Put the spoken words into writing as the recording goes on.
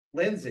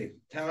Lindsay,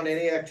 town,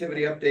 any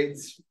activity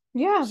updates,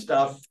 Yeah.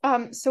 stuff?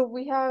 So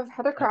we have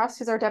Heather Cross,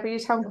 who's our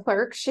deputy town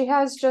clerk. She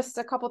has just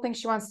a couple things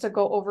she wants to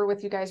go over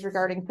with you guys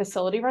regarding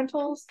facility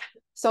rentals.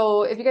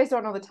 So if you guys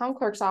don't know the town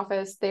clerk's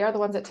office, they are the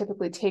ones that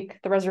typically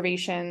take the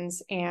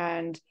reservations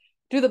and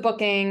do the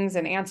bookings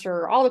and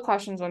answer all the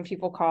questions when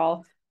people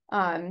call.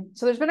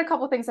 So there's been a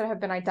couple things that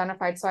have been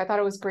identified. So I thought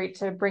it was great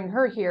to bring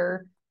her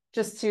here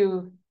just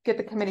to get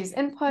the committee's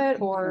input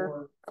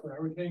for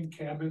everything,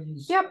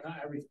 cabins. Yep.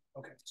 Everything.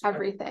 Okay.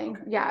 Everything.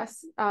 Okay.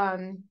 Yes.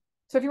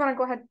 So if you want to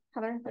go ahead,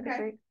 Heather, that'd be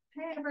great.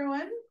 Hey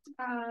everyone.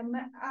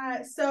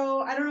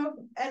 So I don't know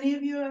if any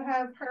of you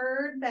have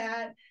heard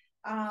that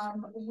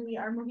we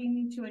are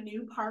moving to a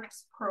new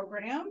parks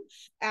program.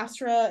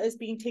 Astra is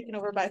being taken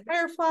over by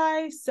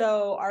Firefly,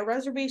 so our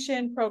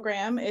reservation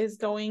program is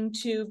going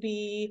to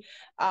be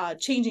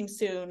changing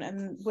soon,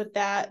 and with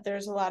that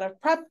there's a lot of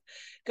prep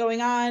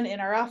going on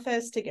in our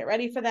office to get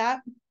ready for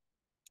that.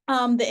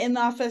 The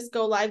in-office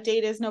go live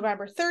date is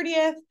November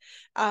 30th.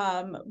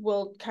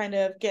 We'll kind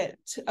of get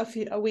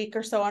a week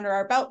or so under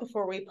our belt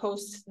before we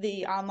post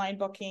the online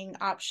booking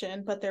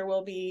option, but there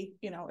will be,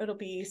 it'll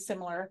be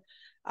similar.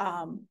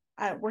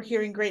 We're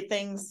hearing great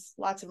things,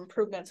 lots of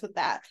improvements with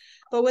that.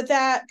 But with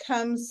that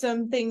comes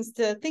some things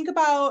to think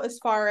about as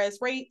far as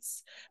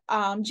rates.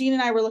 Jean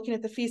and I were looking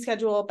at the fee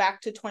schedule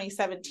back to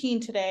 2017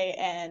 today,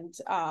 and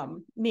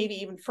maybe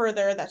even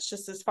further. That's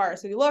just as far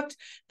as we looked.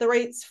 The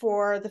rates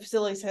for the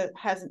facilities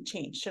hasn't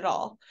changed at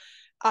all.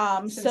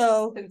 Since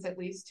at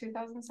least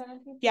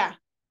 2017? Yeah.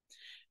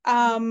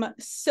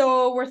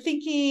 So we're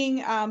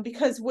thinking,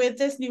 because with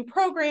this new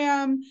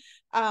program,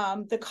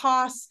 the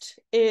cost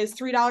is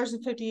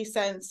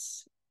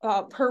 $3.50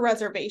 per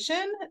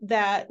reservation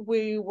that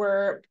we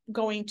were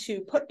going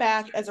to put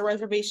back as a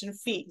reservation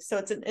fee. So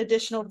it's an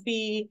additional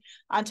fee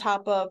on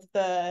top of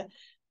the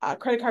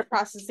credit card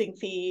processing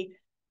fee.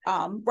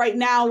 Right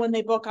now, when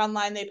they book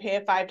online, they pay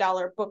a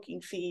 $5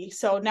 booking fee.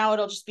 So now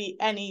it'll just be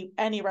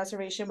any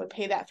reservation would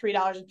pay that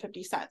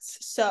 $3.50.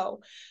 So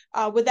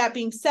with that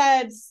being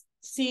said,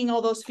 seeing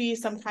all those fees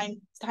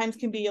sometimes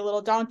can be a little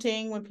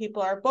daunting when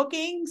people are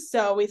booking.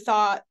 So we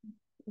thought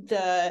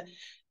the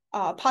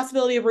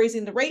possibility of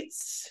raising the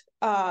rates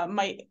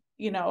might,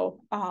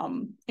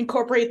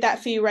 incorporate that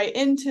fee right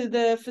into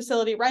the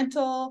facility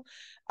rental.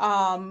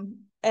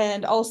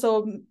 And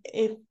also,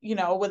 if,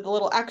 with a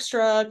little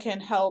extra can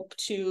help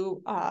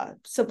to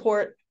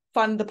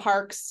fund the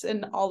parks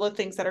and all the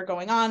things that are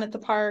going on at the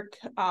park.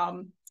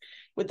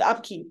 With the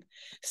upkeep.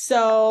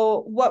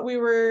 So what we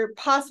were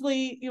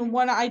possibly,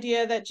 one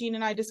idea that Jean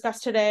and I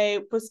discussed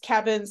today was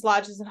cabins,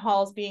 lodges, and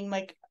halls being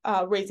like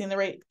raising the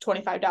rate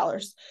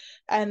 $25,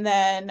 and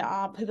then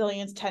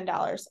pavilions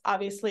 $10.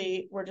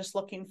 Obviously, we're just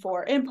looking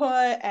for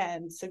input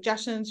and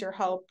suggestions, your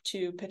help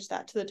to pitch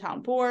that to the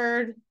town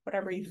board,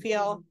 whatever you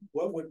feel.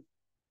 What would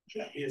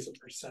that be as a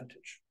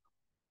percentage?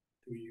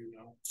 Do you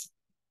know?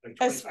 Like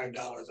 $25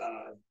 on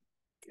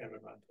a cabin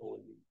rental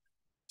and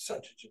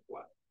such as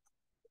what?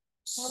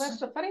 Well, that's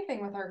the funny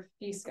thing with our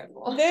fee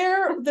schedule.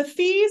 The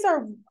fees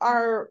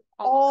are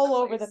all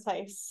over the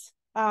place.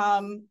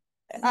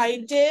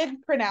 I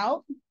did print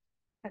out,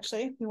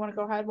 actually, if you want to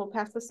go ahead, we'll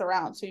pass this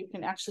around so you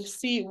can actually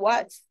see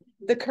what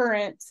the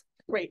current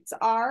rates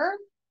are.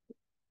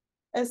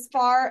 As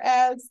far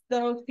as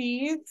the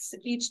fees,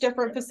 each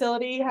different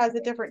facility has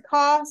a different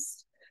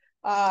cost.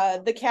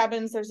 The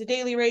cabins, there's a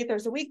daily rate,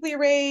 there's a weekly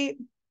rate,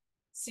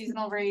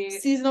 seasonal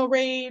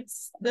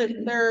rates.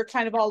 They're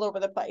kind of all over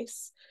the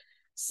place.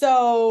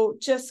 So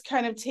just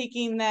kind of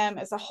taking them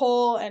as a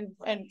whole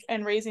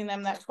and raising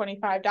them that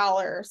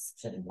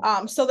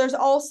 $25. So there's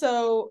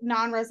also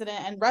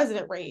non-resident and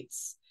resident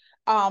rates.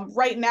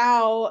 Right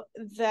now,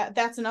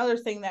 that's another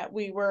thing that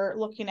we were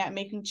looking at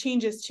making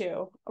changes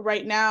to.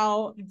 Right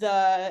now,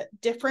 the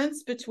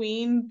difference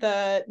between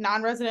the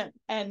non-resident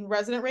and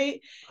resident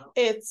rate,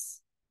 it's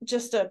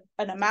just an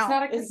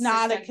amount. It's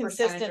not a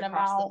consistent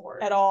amount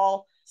at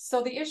all.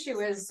 So the issue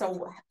is,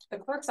 the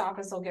clerk's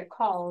office will get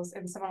calls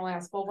and someone will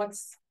ask, well,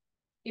 what's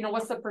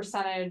the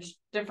percentage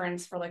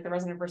difference for like the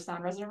resident versus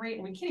non-resident rate?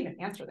 And we can't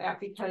even answer that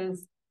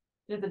because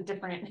there's a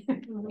different.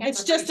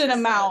 It's just an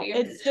amount.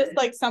 It's just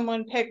like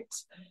someone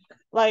picked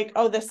like,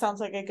 oh, this sounds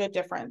like a good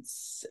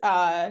difference.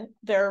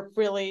 They're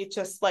really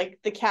just like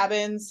the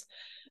cabins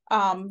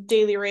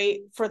daily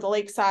rate for the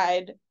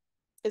lakeside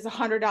is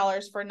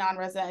 $100 for a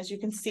non-resident. As you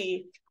can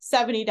see,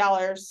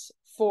 $70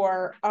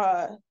 for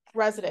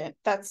resident.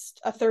 That's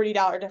a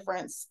 $30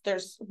 difference.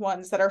 There's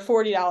ones that are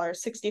 $40,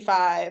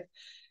 $65.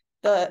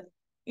 The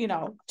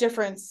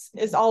difference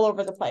is all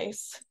over the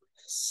place.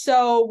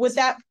 So with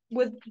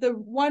the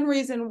one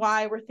reason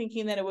why we're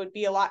thinking that it would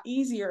be a lot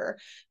easier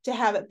to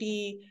have it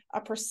be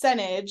a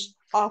percentage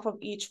off of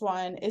each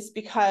one is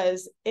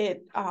because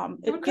it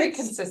would create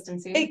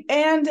consistency,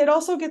 and it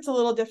also gets a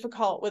little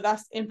difficult with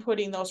us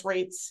inputting those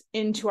rates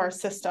into our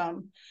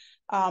system.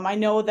 I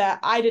know that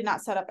I did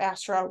not set up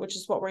Astra, which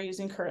is what we're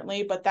using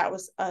currently, but that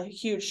was a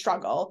huge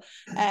struggle.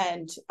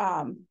 And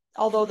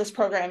although this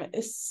program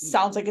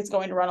sounds like it's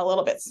going to run a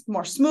little bit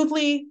more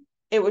smoothly,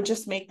 it would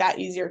just make that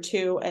easier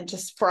too, and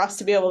just for us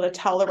to be able to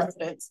tell the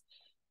residents,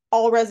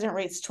 all resident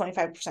rates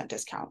 25%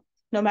 discount,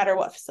 no matter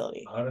what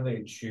facility. How do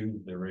they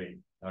choose the rate?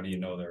 How do you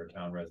know they're a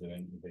town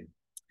resident?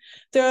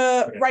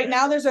 Right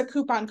now there's a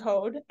coupon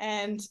code,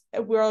 and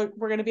we're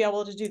gonna be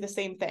able to do the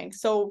same thing.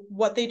 So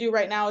what they do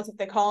right now is if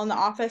they call in the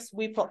office,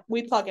 we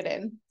plug it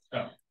in.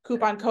 Oh.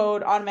 Coupon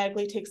code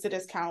automatically takes the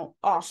discount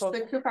off of.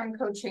 The coupon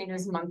code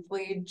changes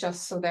monthly,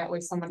 just so that way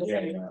someone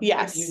doesn't. Yeah.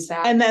 Yes, use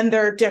that. and then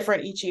they're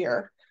different each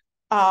year.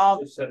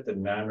 Just set the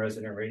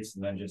non-resident rates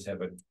and then just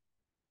have a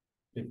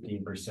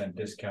 15%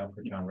 discount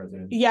for town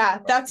residents. Yeah,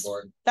 across the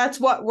board. that's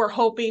what we're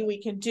hoping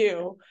we can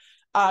do.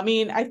 I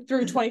mean, I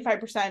threw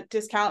 25%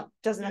 discount,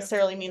 doesn't Yeah.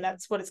 necessarily mean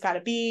that's what it's gotta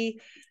be.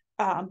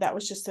 That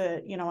was just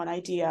an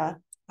idea.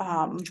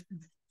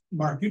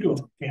 Mark, you do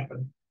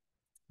camping.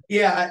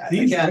 Yeah,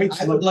 These again,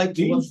 rates I would look- like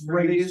to look these through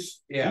rates-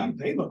 these, yeah.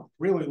 They look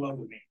really low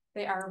to me.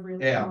 They are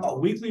really. Yeah. low. A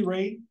weekly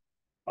rate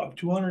of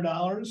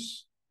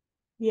 $200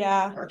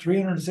 Yeah, or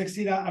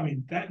 $360. I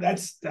mean,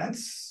 that's.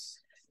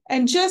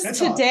 and just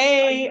That's all.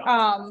 today,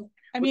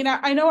 I mean,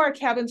 I know our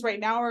cabins right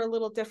now are a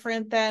little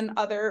different than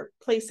other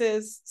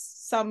places,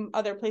 some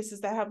other places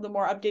that have the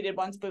more updated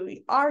ones, but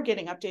we are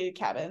getting updated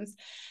cabins.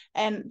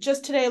 And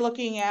just today,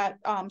 looking at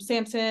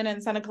Sampson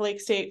and Seneca Lake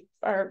State,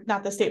 or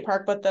not the state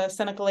park, but the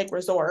Seneca Lake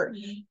Resort,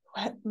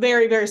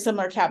 very, very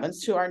similar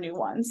cabins to our new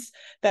ones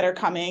that are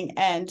coming,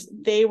 and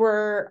they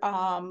were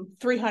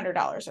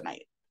 $300 a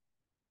night.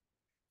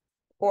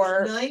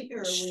 Or Night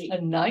or a week?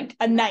 A night?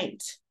 a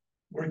night.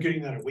 We're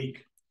getting that a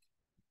week.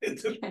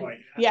 At this point.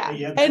 Yeah,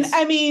 and that's-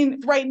 I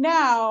mean, right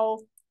now,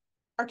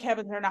 our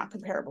cabins are not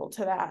comparable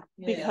to that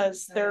Yeah,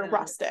 because they're I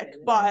rustic,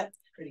 understand. but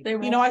They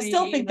You know, I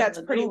still think that's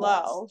pretty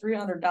low.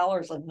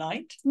 $300 a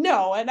night?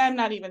 no, and I'm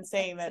not even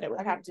saying that it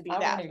would have to be I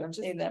that. wouldn't even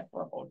say that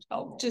for a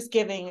hotel room. Just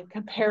giving a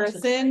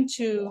comparison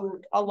to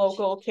a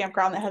local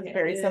campground that has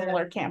very Yeah.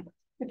 similar camp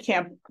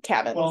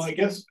cabins. Well, I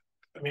guess,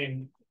 I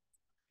mean.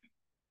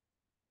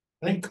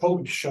 I think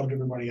COVID shoved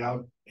everybody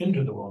out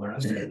into the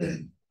wilderness.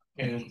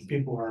 And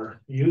people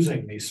are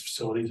using these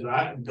facilities,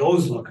 and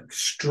those look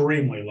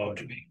extremely low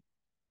to me.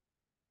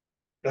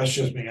 That's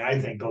just me, I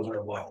think those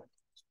are low.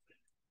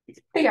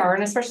 They are,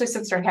 and especially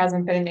since there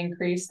hasn't been an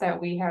increase that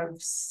we have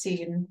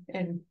seen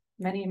in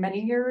many,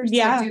 many years.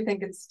 Yeah. I do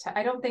think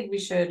I don't think we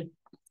should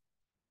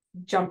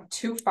jump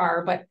too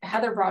far, but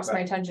Heather brought to my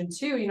attention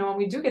too, you know, when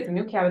we do get the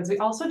new cabins, we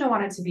also don't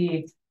want it to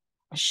be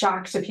a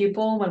shock to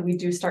people when we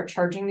do start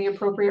charging the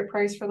appropriate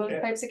price for those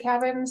Yeah. types of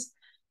cabins.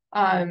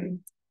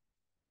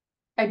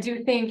 I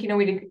do think, you know,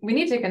 we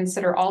need to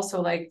consider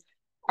also like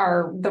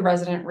the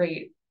resident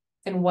rate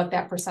and what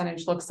that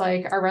percentage looks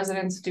like. Our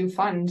residents do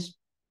fund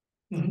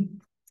Mhm.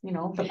 you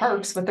know, the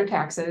parks with their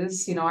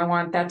taxes, you know, I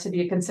want that to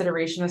be a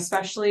consideration,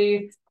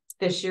 especially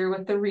this year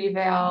with the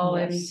reval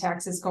and Yes.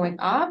 taxes going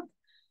up.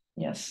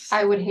 Yes,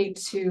 I would hate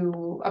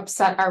to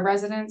upset our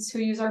residents who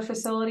use our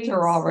facilities.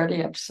 they're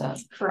already upset.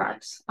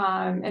 Correct.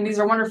 And these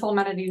are wonderful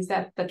amenities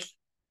that the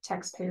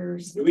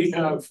taxpayers. Do we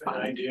have an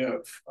idea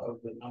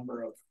of the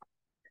number of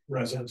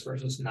residents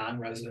versus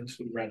non-residents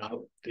who rent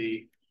out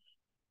the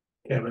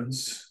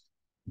cabins?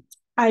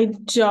 I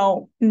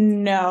don't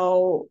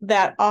know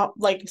that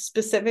like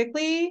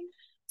specifically.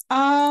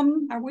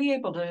 Are we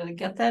able to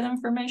get that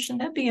information?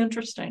 That'd be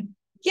interesting.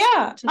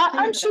 Yeah, To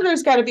I'm see sure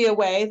there's gotta be a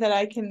way that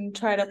I can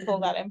try to pull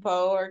that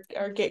info or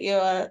get you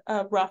a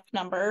rough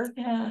number.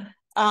 Yeah.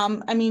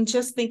 I mean,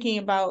 just thinking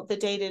about the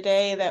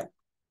day-to-day that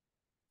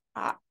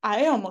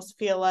I almost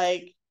feel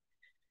like,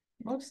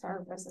 Most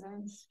are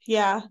residents.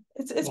 yeah,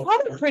 it's Well,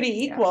 probably pretty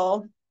yeah.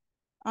 equal,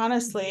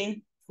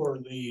 honestly. For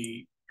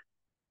the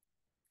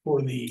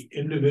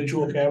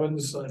individual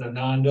cabins in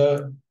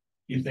Ananda,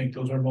 you think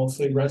those are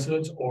mostly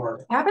residents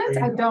or? Cabins,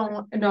 I Are you-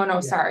 don't, no, Yeah.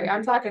 sorry,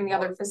 I'm talking the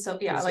other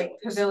facility, yeah, like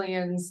Facilities.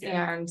 pavilions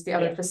Yeah. and the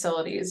other Yeah.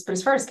 facilities, but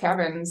as far as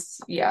cabins,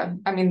 yeah,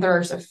 I mean,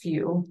 there's a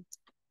few.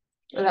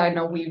 That I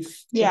know we've taken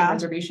Yeah.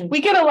 reservations.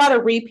 We get a lot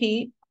of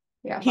repeat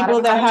Yeah, a lot people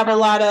of that have a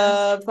lot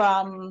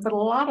out-of-town of, But a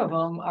lot of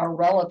them are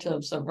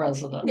relatives of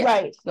residents.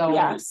 right, So,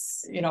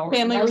 yes. you know,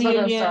 Family residents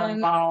are reunion.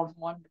 involved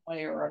one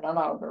way or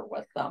another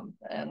with them,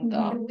 and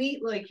Mhm. Can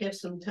we like have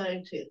some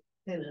time to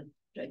kind of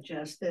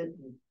digest it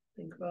and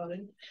think about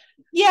it?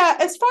 Yeah,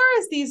 as far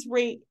as these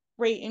rate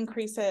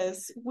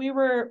increases, we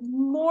were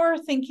more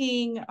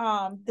thinking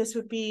this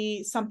would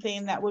be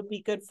something that would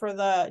be good for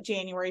the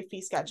January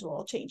fee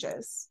schedule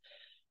changes.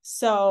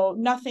 So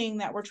nothing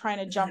that we're trying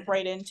to jump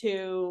right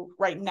into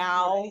right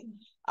now.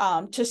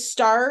 To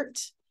start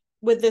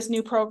with this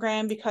new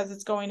program, because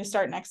it's going to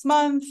start next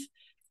month.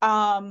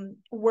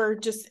 We're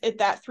just at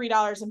that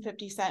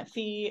 $3.50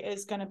 fee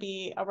is gonna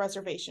be a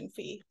reservation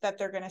fee that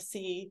they're gonna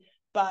see.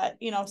 But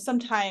you know,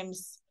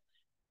 sometimes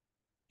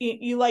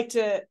you like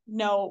to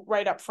know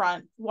right up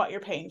front what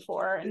you're paying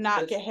for and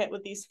not get hit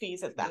with these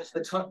fees at that. Does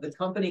the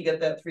company get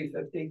that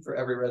 $350 for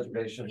every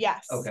reservation?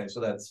 Yes. Okay,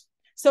 so that's,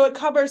 So it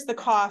covers the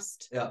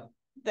cost yeah,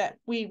 that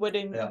we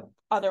wouldn't yeah.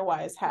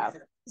 otherwise have.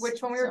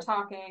 Which when we were So-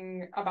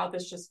 talking about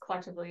this just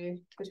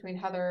collectively between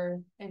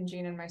Heather and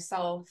Jean and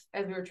myself,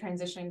 as we were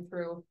transitioning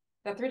through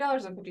that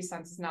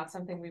 $3.50 is not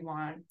something we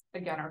want,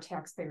 again, our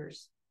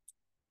taxpayers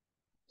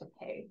to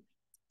pay.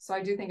 So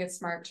I do think it's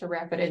smart to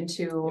wrap it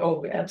into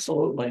Oh,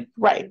 absolutely.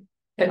 Right.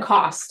 the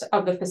cost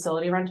of the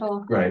facility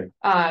rental. Right,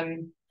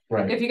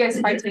 right. If you guys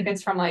buy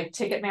tickets from like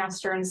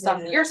Ticketmaster and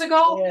stuff years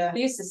ago, Yeah.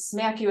 they used to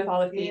smack you with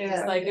all the fees,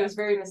 Yeah. like it was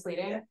very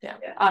misleading. Yeah.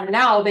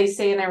 Now they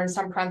say in there in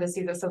some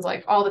parentheses, that says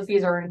like all the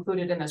fees are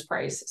included in this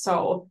price,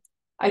 so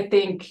I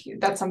think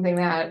that's something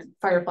that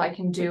Firefly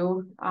can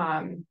do,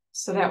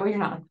 so that way you're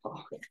not,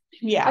 oh, I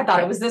Yeah.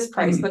 thought it was this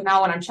price, but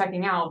now when I'm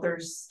checking out,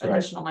 there's Right.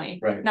 additional money.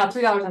 Right. Now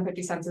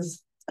 $3.50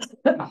 is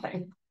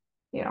nothing,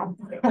 you know.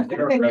 Is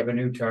there a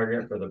revenue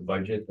target for the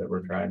budget that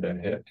we're trying to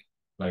hit?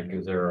 Like,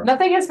 is there?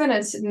 Nothing has been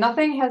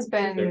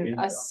There is,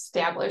 though.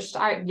 established.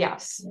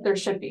 Yes, there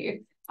should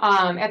be.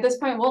 At this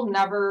point, we'll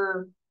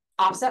never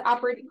offset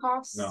operating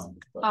costs. No.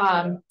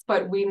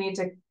 But we need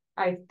to,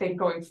 I think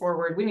going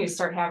forward, we need to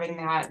start having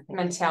that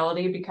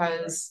mentality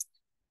because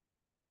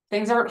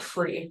things aren't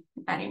free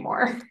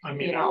anymore. I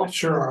mean, You know. I'm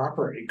sure our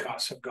operating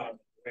costs have gone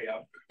way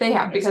up. They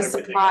have, because As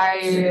everything supply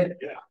else.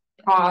 Yeah,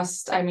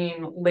 cost, I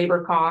mean,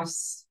 labor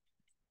costs,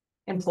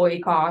 employee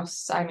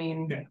costs, I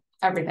mean, Yeah.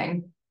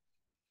 everything.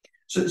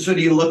 So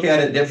do you look at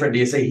it different? Do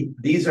you say,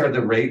 these are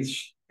the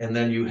rates, and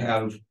then you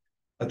have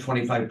a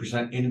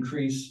 25%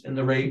 increase in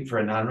the rate for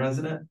a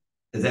non-resident?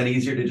 Is that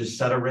easier to just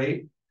set a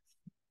rate?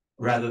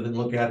 Rather than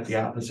look at it the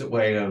opposite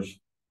way of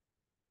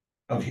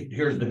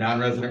here's the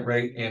non-resident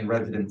rate and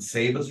residents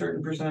save a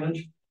certain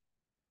percentage?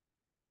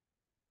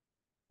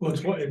 well,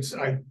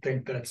 I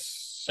think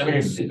that's. I'm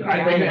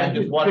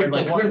just wondering,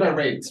 like, what are the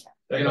rates?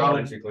 You know,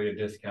 Technologically, a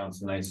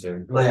discount's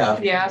nicer. yeah,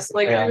 Yes,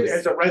 like. Yeah.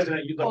 As a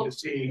resident, you'd like to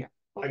see,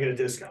 I get a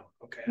discount,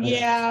 okay.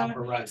 Yeah. I'm a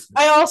resident.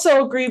 I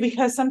also agree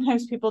because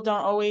sometimes people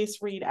don't always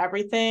read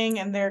everything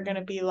and they're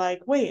gonna be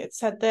like, wait, it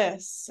said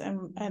this,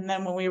 and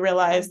then when we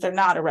realize they're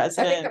not a I think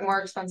the resident.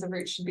 more expensive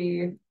rate should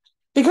be,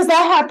 Because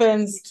that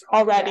happens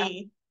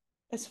already.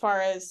 As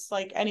far as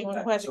like anyone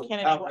who has a So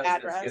Canandaigua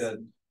non-residents address get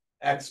an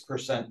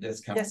X%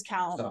 discount.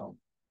 discount. So,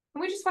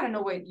 we just wanna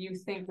know what you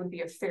think would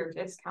be a fair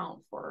discount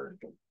for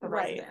the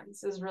Right.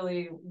 residents is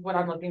really what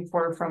I'm looking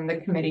for from the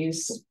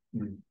committees.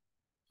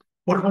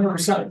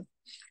 100%.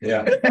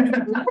 Yeah.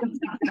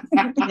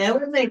 That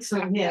would make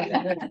some,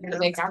 yeah.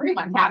 Make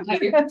everyone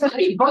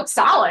happy, book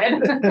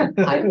solid.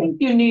 I think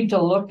you need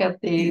to look at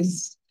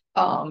these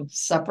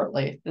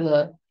separately.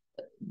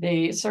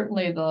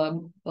 Certainly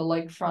the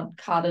lakefront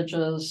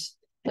cottages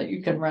that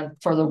you can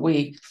rent for the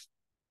week.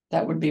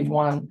 That would be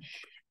one.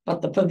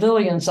 But the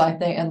pavilions, I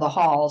think, and the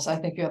halls, I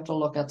think you have to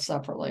look at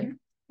separately.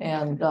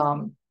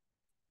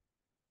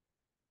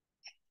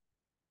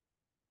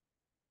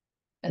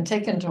 And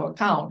take into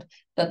account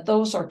that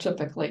those are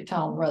typically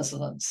town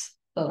residents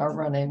that are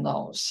running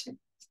those.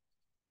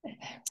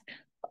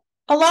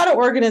 A lot of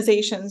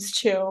organizations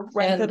too,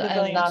 rent the And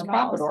pavilions. nonprofit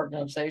malls.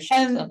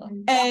 organizations.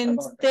 And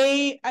nonprofit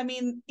they, I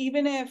mean,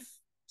 even if,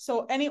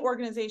 so any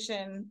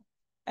organization,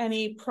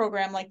 any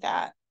program like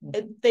that,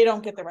 they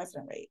don't get the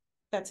resident rate.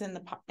 That's in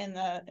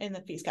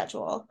the fee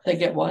schedule. They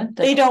get what?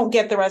 They don't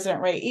get the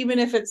resident rate, even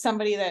if it's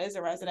somebody that is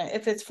a resident.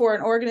 If it's for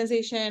an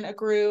organization, a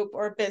group,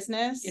 or a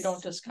business. You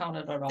don't discount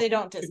it at all. They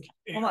don't discount.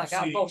 Oh my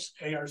God,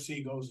 ARC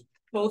goes.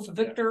 Both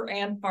Victor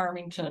and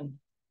Farmington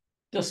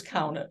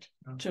discount it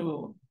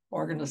to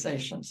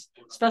organizations,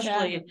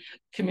 especially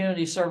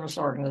community service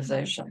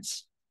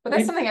organizations. But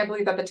that's something I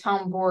believe that the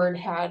town board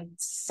had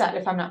set,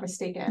 if I'm not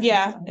mistaken.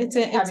 Yeah, it's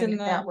Having in it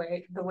that the,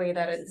 way, the way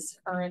that it's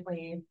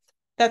currently.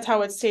 that's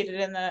how it's stated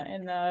in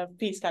the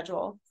fee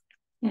schedule.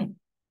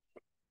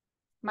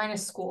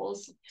 Minus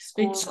schools.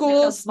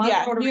 Schools,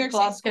 yeah, Montgomery New York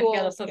Club State can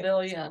get a schools get-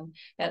 pavilion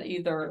at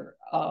either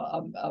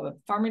a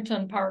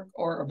Farmington Park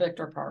or a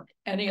Victor Park,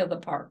 any of the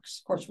parks.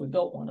 Of course, we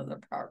built one of the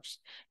parks,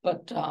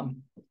 but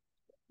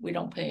we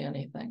don't pay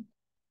anything.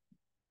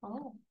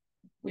 Oh.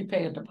 We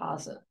pay a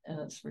deposit and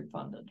it's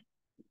refunded.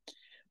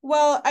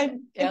 Well, I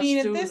As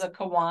mean, do at this, the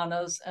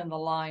Kiwanis and the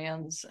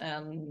Lions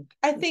and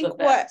I the think what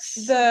vets,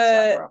 et the,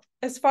 cetera.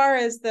 as far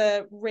as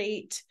the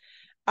rate,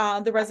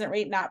 the resident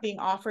rate not being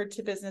offered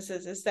to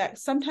businesses is that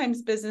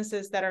sometimes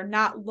businesses that are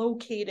not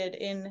located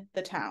in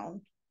the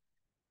town.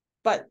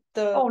 But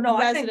the Oh, no,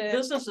 I think resident,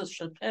 businesses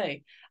should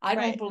pay. I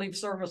don't Right. believe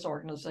service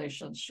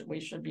organizations,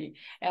 we should be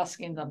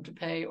asking them to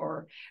pay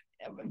or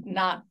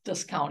not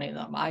discounting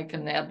them. I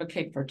can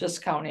advocate for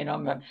discounting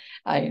them, but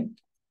I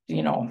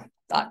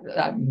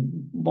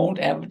won't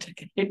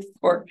advocate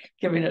for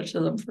giving it to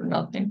them for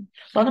nothing.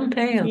 Let them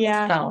pay in this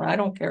Yeah. town. I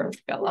don't care if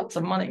you got lots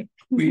of money.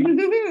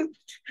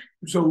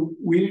 So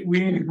we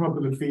need to come up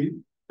with a fee,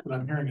 what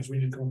I'm hearing is we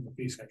need to come up with a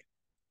fee schedule.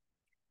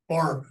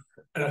 Or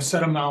at a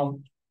set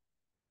amount.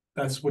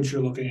 That's what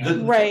you're looking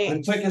at. Right.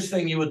 The quickest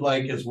thing you would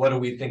like is what do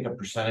we think a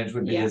percentage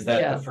would be? Yeah. Is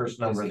that Yeah. the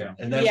first number? Discount.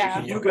 And then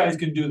Yeah. You guys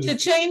can do to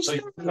this. change, So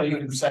the- you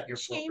can set your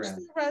change program.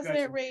 the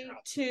resident rate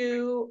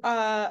to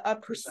a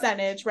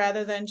percentage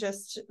rather than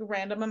just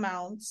random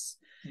amounts.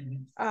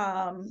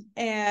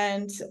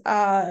 And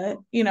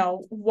you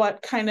know,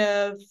 what kind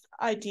of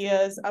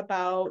ideas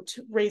about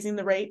raising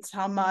the rates,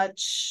 how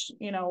much,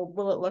 you know,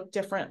 will it look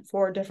different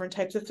for different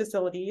types of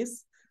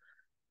facilities?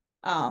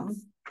 I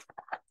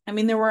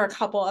mean, there were a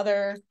couple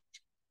other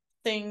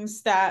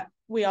things that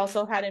we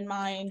also had in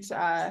mind,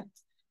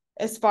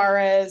 as far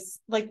as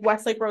like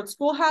Westlake Road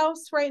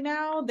Schoolhouse right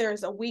now,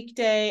 there's a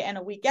weekday and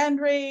a weekend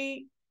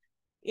rate.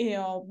 You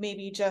know,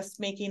 maybe just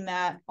making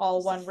that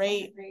all one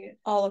rate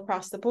all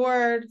across the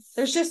board.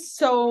 There's just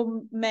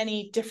so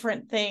many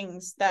different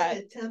things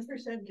that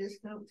 10%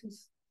 discount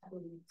is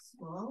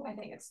small. I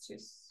think it's too.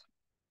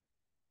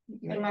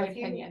 In my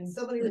opinion.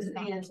 Somebody was it's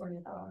not saying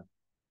 $20.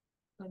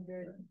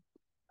 100.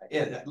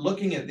 Yeah,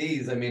 looking at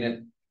these, I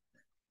mean,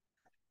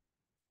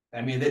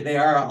 they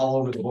are all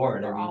over the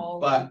board, They're all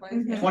but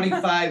over the place.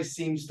 25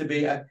 seems to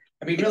be, I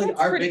mean, really, That's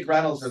our pretty big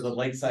rentals are the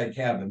lakeside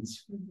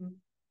cabins. Mhm.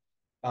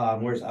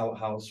 Where's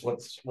Outhouse?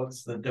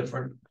 What's the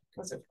different?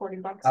 Was it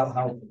 $40?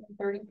 Outhouse.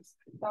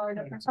 $30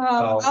 difference.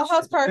 Oh,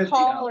 Outhouse Park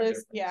Hall $50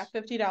 is, yeah,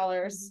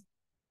 $50.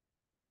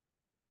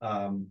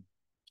 I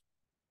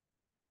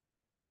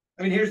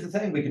mean, here's the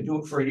thing, we could do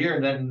it for a year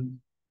and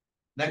then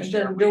next And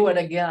year. then do it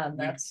again,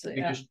 that's, We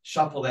yeah. just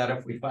shuffle that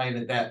if we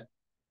find that.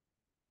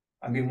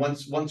 I mean,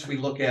 once we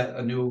look at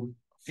a new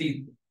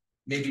fee,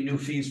 maybe new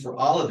fees for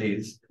all of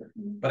these,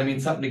 but I mean,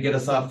 something to get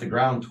us off the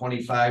ground,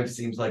 25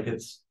 seems like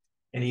it's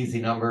an easy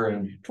number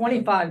and.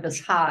 25 is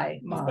high,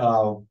 Mark.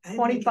 So, I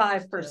think it's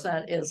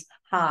 25% is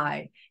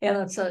high, and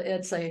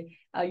it's a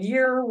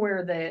year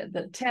where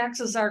the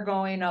taxes are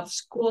going up,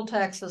 school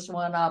taxes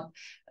went up,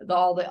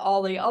 all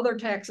the other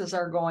taxes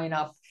are going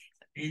up,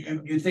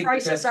 you think.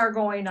 prices that's are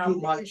going up, too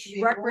much?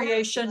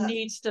 recreation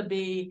needs to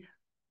be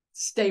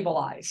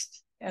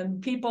stabilized.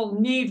 And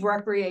people need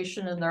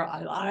recreation in their,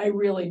 I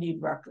really need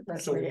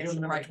So we're giving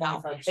recreation them a right now.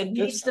 25% It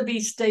needs to be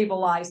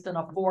stabilized and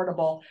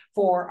affordable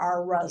for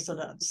our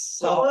residents,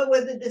 So so what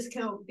would the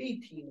discount be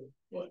to you?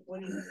 What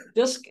do you?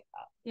 this.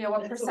 Yeah,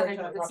 what That's what percentage? we're of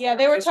talking this- about. Yeah,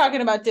 they were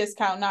talking about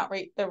discount, not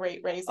the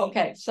rate raising.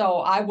 Okay, so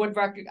I would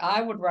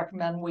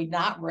recommend we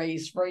not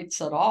raise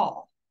rates at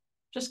all.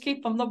 Just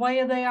keep them the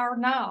way they are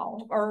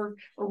now, or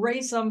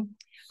raise them.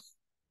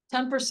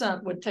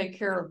 10% would take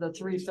care of the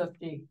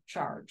 $350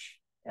 charge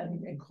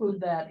and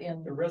include that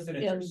in The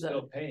residents In are the-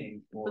 still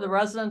paying for the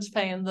residents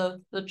paying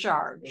the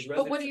charge. The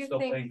But what residents do are you still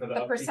paying think for the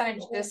upkeep of percentage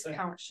the whole thing.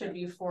 discount should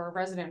be for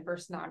resident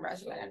versus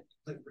non-resident?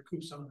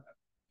 Recoup some of that.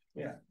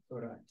 Yeah, so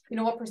do I, You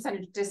know, what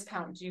percentage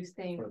discount do you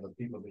think for the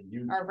people that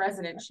use. our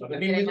residents should I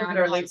be mean, we getting look on?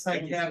 at our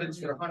lakeside cabins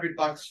for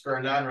 $100 for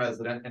a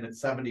non-resident and it's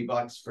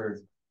 $70 for.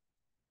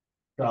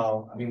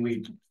 So, I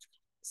mean,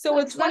 So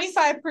with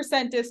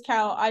 25%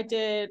 discount, I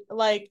did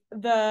like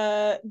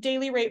the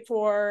daily rate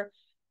for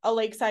a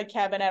lakeside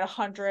cabin at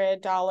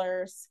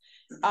 $100.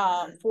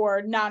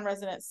 For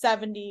non-resident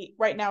 70,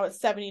 right now it's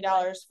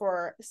 $70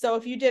 for, so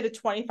if you did a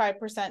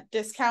 25%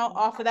 discount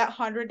off of that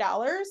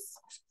 $100,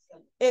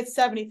 it's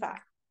 75.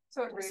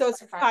 So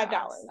it's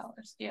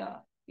 $5. Yeah.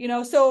 You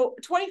know, so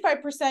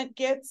 25%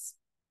 gets,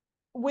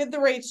 with the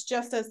rates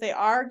just as they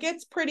are,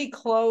 gets pretty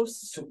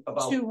close to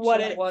about. to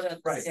what it,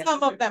 Right.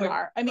 some of them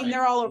are. I mean,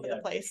 they're all over the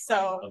Yeah. place,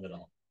 so,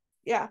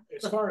 yeah.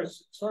 As far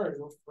as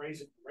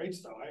raising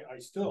rates though,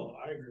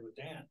 I agree with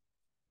Dan.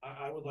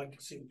 I would like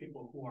to see the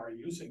people who are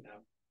using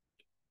them.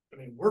 I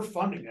mean, we're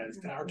funding it,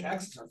 our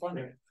taxes are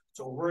funding it,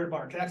 so we're worried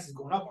about our taxes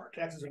going up, our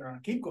taxes are gonna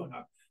keep going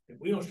up. If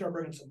we don't start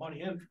bringing some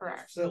money in for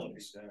Correct.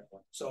 facilities,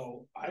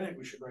 so I think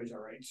we should raise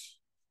our rates.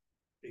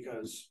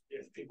 Because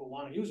if people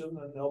wanna use them,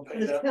 then they'll pay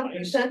Is that money.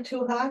 10%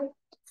 too high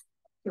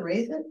to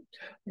raise it?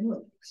 I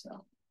don't think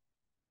so.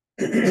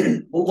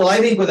 Well, I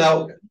think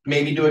without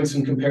maybe doing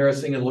some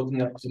comparison and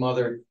looking up some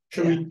other.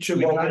 Should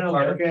we Local kind of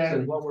look parks at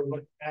and- what we're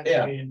looking at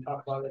Yeah. and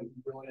talk about it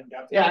really in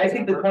depth? Yeah, I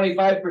think the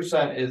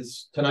 25%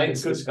 is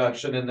tonight's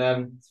discussion and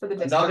then For the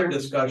another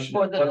discount. discussion,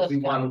 For the what we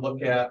wanna discount.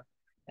 look at.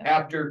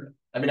 After,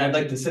 I mean, I'd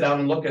like to sit down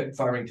and look at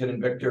Farmington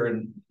and Victor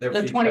and their.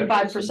 The fee schedules.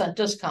 25%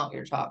 discount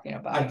you're talking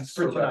about.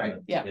 For tonight.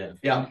 Yeah.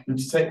 Yeah, and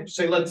say,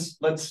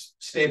 let's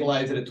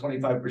stabilize it at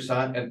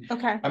 25%, and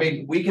Okay. I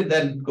mean, we could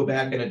then go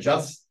back and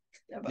adjust,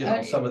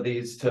 some of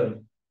these to.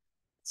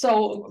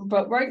 So,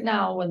 but right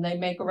now, when they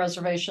make a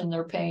reservation,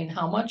 they're paying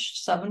how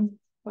much?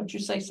 What'd you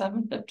say,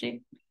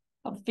 $750?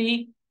 A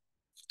fee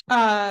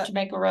to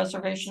make a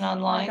reservation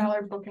online?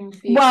 $5 booking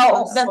fee.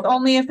 Well, plus- that's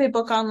only if they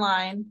book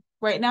online.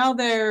 Right now,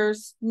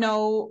 there's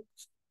no,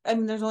 I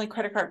mean, there's only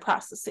credit card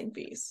processing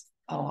fees.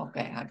 Oh,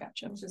 okay, I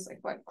got you. Which is like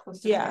what, close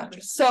to Yeah,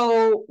 $5.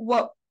 so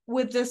what,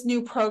 with this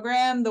new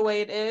program, the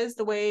way it is,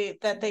 the way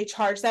that they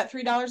charge that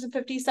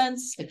 $3.50,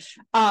 It's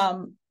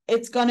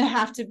it's gonna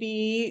have to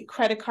be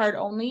credit card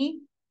only.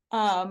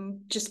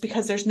 Just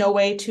because there's no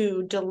way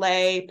to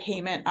delay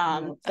payment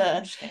on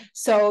the,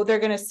 so they're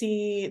gonna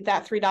see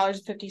that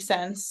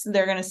 $3.50,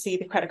 they're gonna see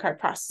the credit card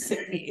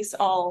processing fees,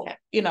 all, Okay.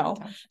 you know.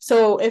 Okay.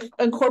 So if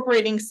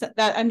incorporating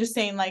that, I'm just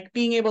saying, like,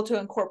 being able to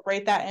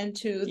incorporate that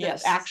into the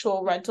Yes.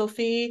 actual rental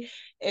fee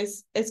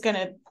is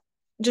gonna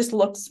just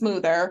look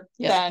smoother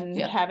Yeah, than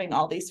yeah. having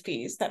all these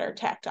fees that are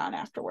tacked on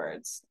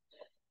afterwards.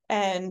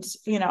 And,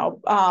 you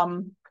know, I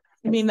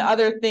mean, the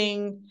other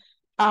thing,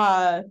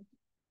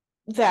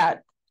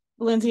 that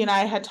Lindsay and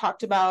I had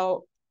talked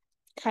about,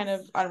 kind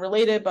of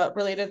unrelated, but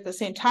related at the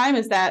same time,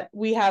 is that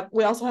we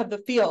also have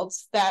the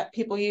fields that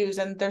people use,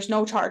 and there's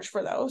no charge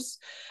for those.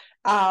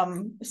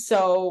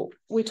 So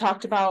we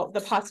talked about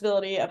the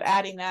possibility of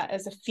adding that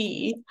as a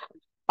fee.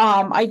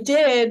 I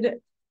didn't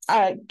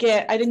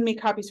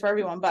make copies for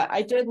everyone, but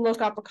I did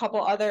look up a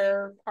couple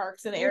other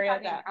parks in the area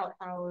that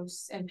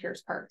Outhouse and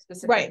Pierce Park right,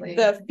 specifically.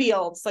 the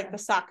fields, like the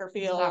soccer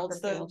fields,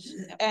 Soccer fields.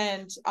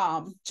 and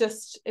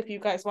just if you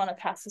guys want to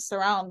pass this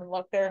around and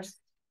look, there's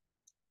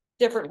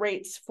different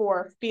rates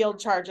for field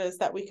charges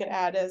that we could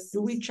add as.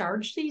 Do we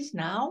charge these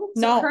now?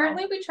 So No.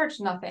 currently we charge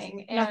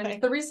nothing. And Nothing.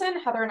 the reason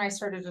Heather and I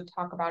started to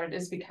talk about it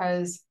is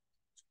because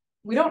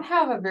we don't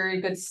have a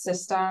very good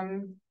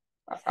system,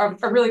 a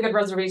really good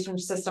reservation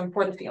system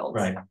for the fields.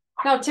 Right.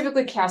 Now,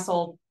 typically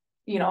Castle,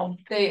 you know,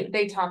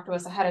 they talk to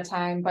us ahead of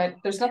time, but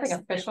there's nothing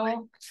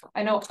official.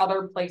 I know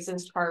other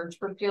places charge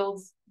for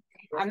fields.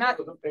 I'm not,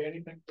 Doesn't pay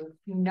anything for.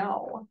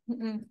 no.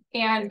 Mm-mm.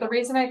 And the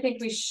reason I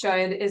think we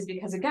should is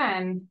because,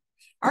 again,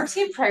 our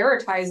team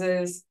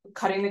prioritizes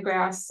cutting the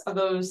grass of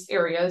those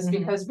areas Mhm.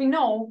 because we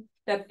know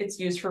that it's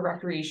used for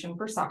recreation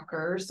for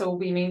soccer. So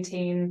we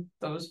maintain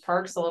those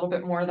parks a little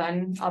bit more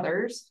than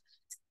others.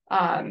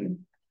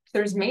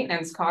 There's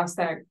maintenance costs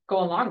that go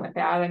along with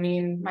that. I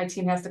mean, my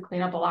team has to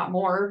clean up a lot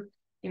more,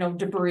 you know,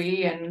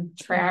 debris and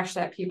trash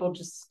that people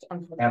just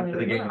After the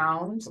unfortunately leave game.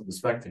 around. The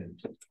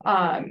spectators.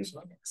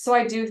 So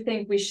I do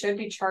think we should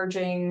be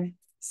charging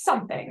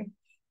something.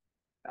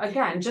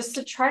 Again, just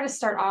to try to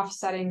start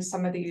offsetting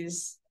some of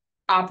these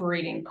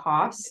operating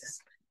costs.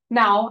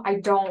 Now, I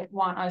don't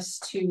want us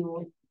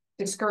to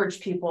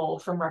discourage people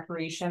from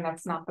recreation.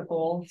 That's not the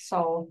goal.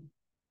 So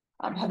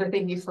Heather,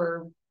 thank you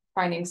for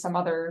finding some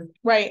other.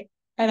 Right.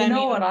 And You I know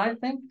mean, what I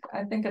think?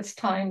 I think it's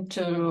time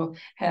to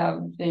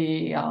have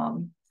the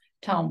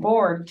town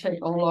board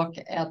take a look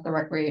at the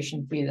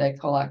recreation fee they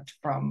collect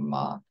from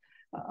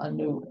For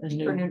new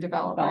development.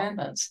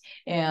 developments.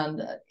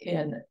 And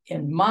in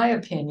my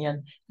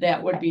opinion,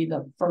 that would be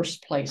the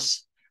first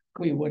place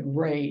we would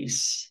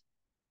raise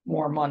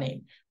more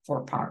money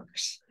for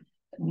parks,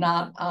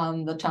 not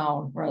on the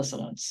town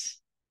residents.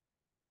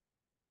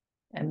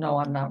 And no,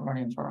 I'm not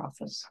running for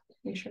office.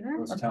 You sure?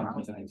 Those town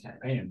residents are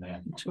paying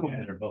that.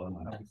 Yeah, they're building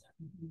it up.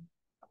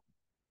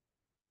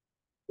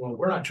 Well,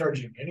 we're not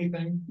charging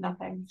anything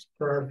Nothing.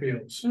 for our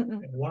fields.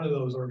 Mm-mm. And one of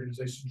those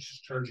organizations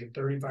is charging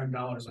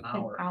 $35 an An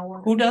hour.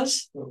 hour. Who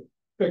does?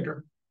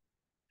 Victor,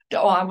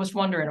 Oh, I was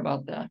wondering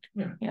about that.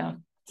 Yeah. Yeah.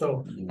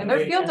 so. And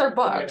their fields are And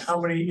booked. how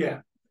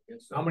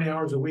many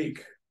hours a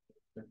week?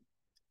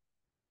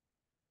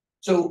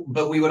 So,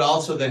 but we would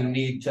also then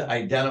need to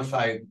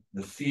identify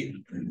the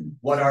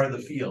what are the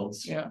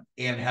fields? Yeah.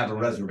 And have a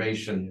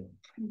reservation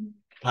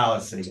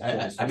policy.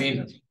 I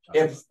mean,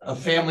 if a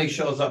family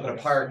shows up at a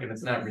park and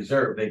it's not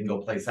reserved, they can go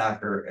play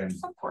soccer and,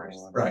 Of course.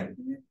 right.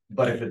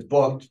 But if it's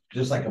booked,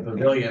 just like a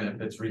pavilion, if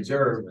it's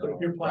reserved. But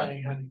if you're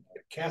planning on,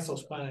 if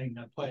Castle's planning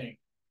on playing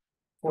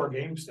 4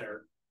 games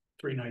there,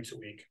 3 nights a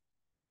week.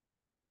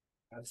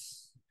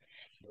 That's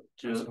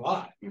a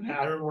lot. I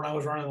remember when I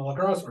was running the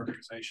lacrosse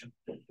organization,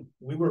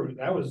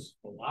 that was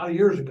a lot of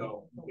years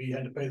ago, we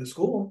had to pay the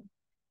school.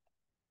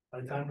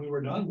 By the time we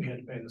were done, we had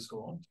to pay the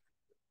school.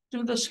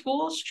 Do the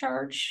schools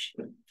charge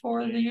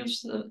for the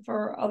use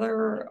for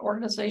other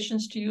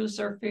organizations to use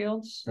their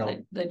fields? No.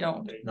 They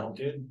don't. They No.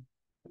 did.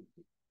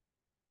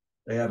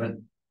 They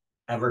haven't,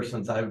 ever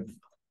since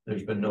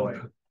there's been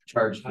no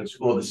charge to the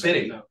school, the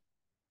city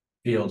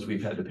fields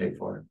we've had to pay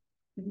for.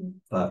 Mhm.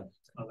 But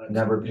Oh, that's-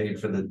 never paid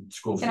for the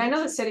school. And I know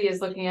the fields. city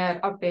is looking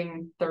at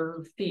upping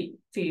their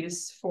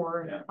fees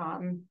for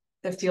Yeah.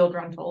 the field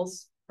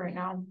rentals right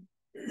now.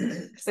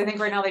 Cause I think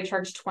right now they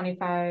charge The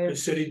 25,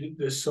 city,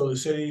 the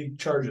city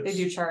charges. they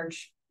do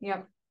charge,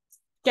 yep.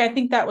 yeah, I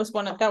think that was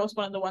one of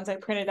the ones I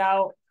printed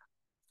out.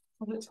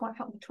 Was it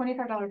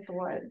 $25 for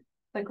what?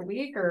 Like a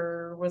week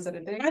or was it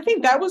a day? I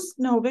think that was,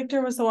 no,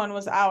 Victor was the one,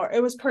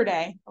 it was per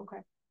day. Okay.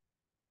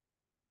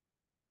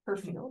 Per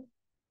field.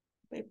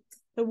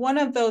 The one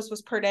of those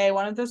was per day,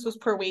 one of those was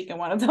per week, and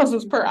one of those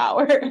was per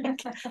hour.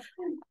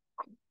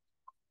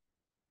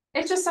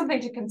 It's just something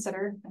to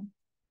consider.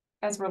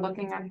 As we're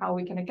looking at how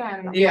we can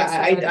again. Yeah,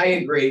 I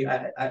agree.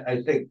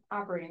 I think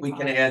Operating. we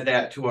can costs. add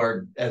that to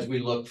our, as we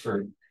look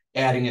for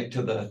adding it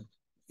to the,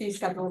 Fee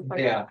schedule. for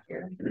Yeah.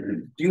 here.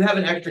 do you have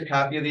an extra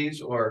copy of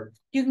these or,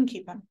 You can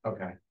keep them.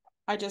 okay,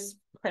 I just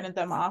printed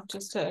them off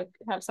just to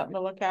have something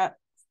to look at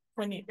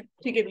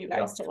to give you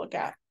guys to look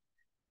at.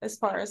 As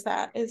far as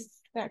that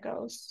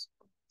goes.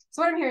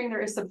 So what I'm hearing,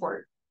 there is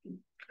support.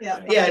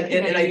 Yeah. yeah,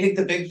 and I think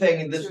the big thing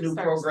in this To new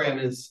start program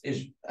is,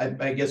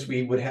 I guess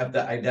we would have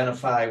to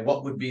identify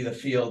what would be the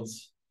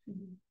fields.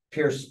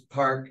 Pierce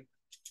Park,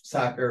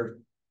 soccer,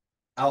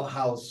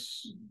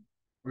 outhouse,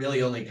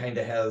 really only kind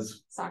of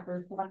has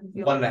Soccer.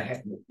 one and a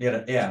half, you know,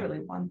 It's yeah, really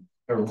one.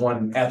 or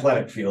one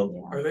athletic field.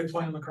 Yeah. Are they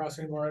playing lacrosse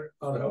anymore?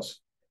 Oh, else?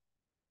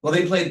 Well,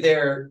 they played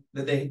there,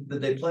 did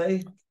they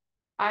play?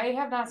 I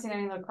have not seen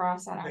any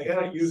lacrosse at They had a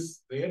Aqueduct.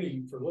 use,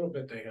 for a little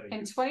bit, they had a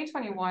In use.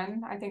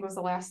 2021, I think was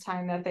the last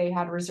time that they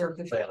had reserved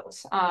the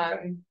fields.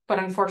 But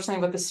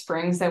unfortunately with the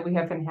springs that we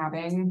have been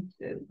having,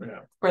 Yeah.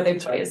 where they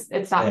play,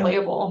 it's not Yeah.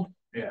 playable.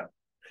 Yeah.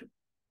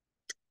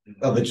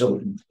 Of the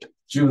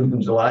June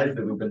and July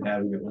that we've been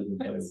having it. wasn't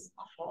playable. It's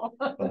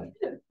awful.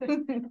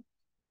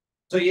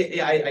 So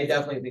yeah, I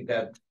definitely think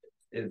that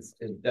is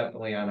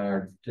definitely on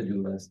our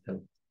to-do list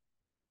to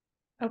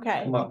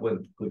Okay, come up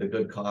with a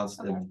good cost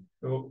and.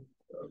 So,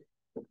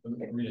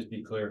 let me just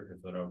be clear,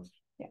 because I don't,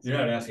 Yes. you're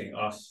not asking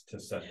us to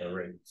set the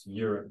rates,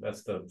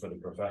 that's for the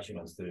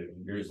professionals to,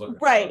 you're just looking.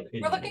 for Right. our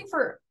opinion. We're looking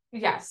for,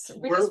 yes,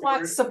 we We're- just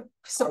want we're-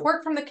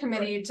 support from the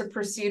committee to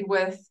proceed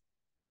with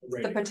the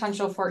Right.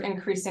 potential for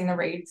increasing the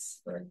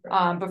rates.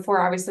 Right. Before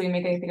obviously we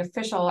make anything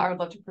official, I would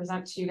love to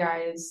present to you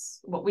guys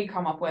what we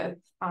come up with.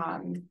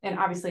 And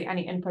obviously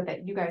any input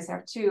that you guys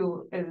have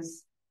too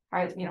is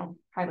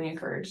highly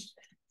encouraged.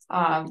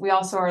 We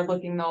also are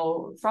looking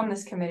though, from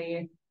this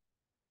committee,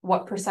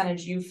 what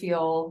percentage you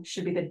feel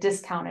should be the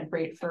discounted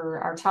rate for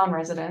our town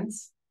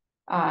residents.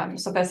 So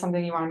if that's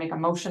something you want to make a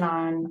motion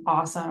on,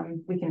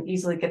 awesome, we can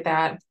easily get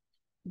that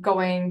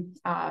going.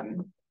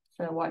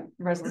 For what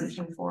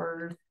resolution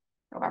for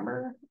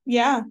November?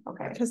 yeah,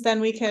 Okay. because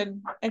then we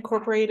could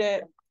incorporate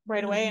it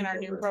right away in our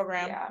new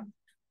program. Yeah,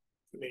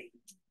 I mean,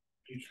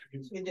 you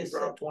You just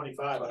drop said-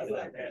 25, I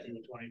like that,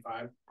 even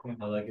 25,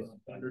 I like it.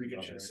 100 to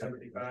get you to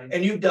 75.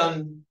 And you've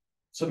done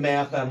some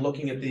math on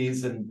looking at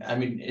these and I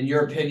mean, in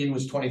your opinion,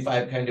 was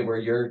 25 kind of where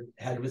your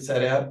head was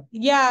set at?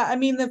 Yeah, I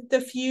mean,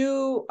 the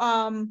few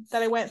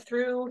that I went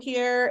through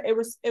here, it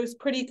was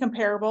pretty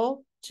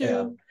comparable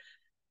to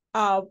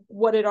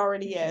what it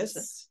already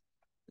is.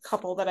 A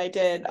couple that I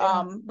did,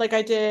 like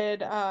I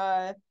did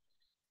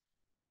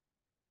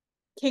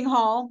King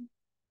Hall.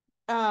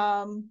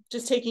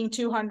 Just taking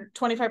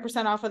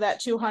 25% off of that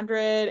 200,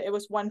 it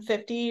was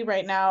 150.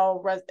 Right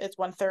now, it's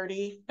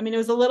 130. I mean, it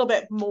was a little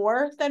bit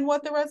more than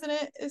what the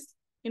resident is,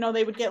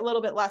 they would get a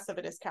little bit less of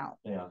a discount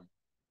Yeah.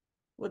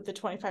 with the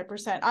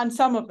 25% on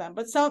some of them,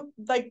 but some,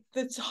 like,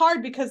 it's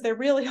hard because they're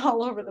really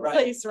all over the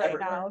place right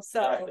now,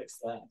 so.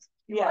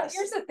 Yes,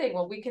 here's the thing,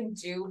 what we can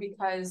do,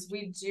 because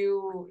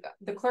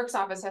the clerk's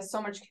office has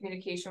so much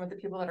communication with the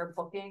people that are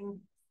booking.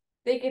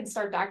 They can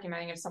start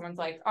documenting if someone's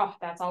like, oh,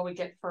 that's all we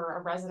get for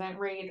a resident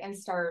rate, and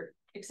start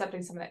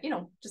accepting some of that,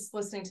 just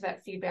listening to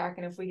that feedback.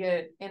 And if we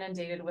get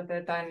inundated with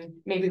it, then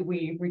maybe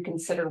we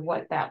reconsider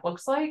what that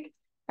looks like.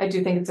 I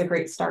do think it's a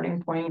great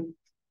starting point.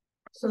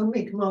 So I'll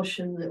make a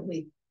motion that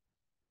we.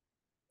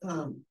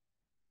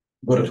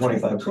 Put a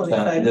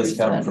 25%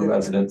 discount for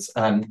residents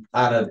on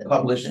a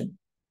published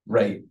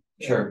rate,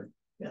 sure.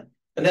 Yeah.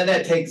 And then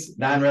that takes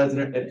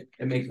non-resident, it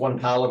makes one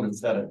column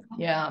instead of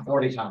Yeah,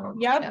 40 columns.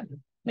 yep,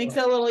 makes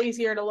it a little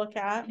easier to look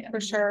at, Yeah. for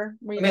sure.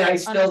 I mean, I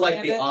still like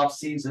Understand the it.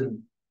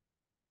 off-season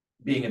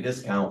being a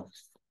discount.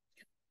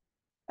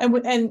 And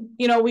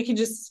we can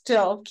just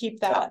still keep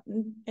that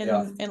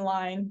Yeah. in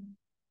line.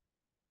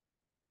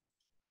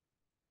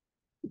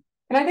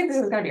 And I think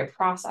this is gonna be a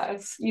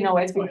process,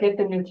 as we get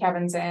the new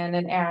cabins in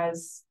and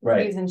as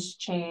Right. seasons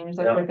change,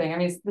 that Yeah. sort of thing. I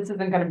mean, this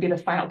isn't gonna be the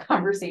final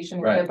conversation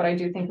with Right. it, but I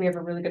do think we have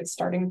a really good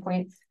starting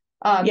point.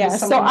 Yeah, does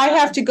so someone- I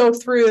have to go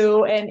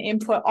through and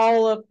input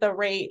all of the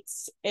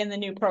rates in the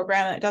new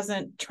program that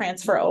doesn't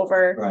transfer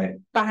over Right.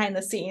 behind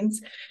the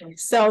scenes.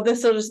 So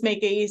this will just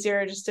make it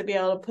easier just to be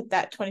able to put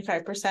that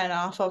 25%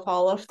 off of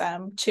all of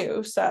them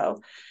too,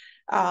 so.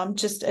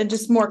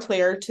 Just more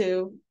clear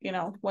to,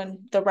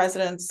 when the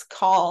residents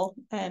call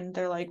and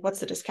they're like, what's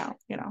the discount,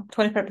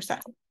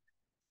 25%.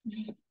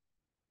 Does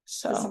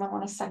So, someone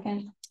want a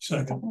second?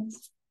 Second,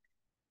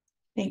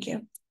 thank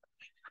you.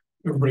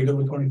 everybody good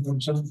with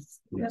 24%?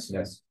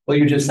 Yes. Well,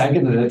 you just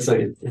seconded it, so.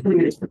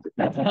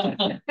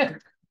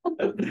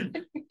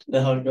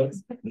 How it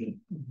goes.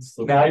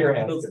 Now you're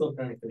asking. Still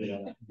trying to figure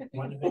it out.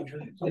 Wanted to make sure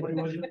somebody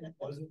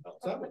wasn't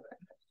upset with it.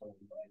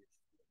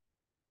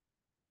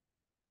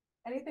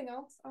 Anything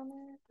else on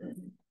there?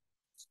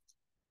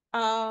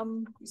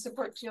 You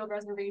support field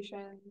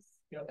reservations,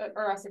 Yep.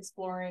 or us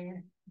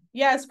exploring?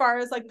 Yeah, as far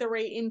as like the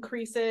rate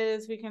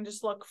increases, we can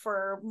just look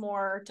for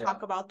more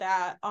talk about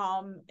that,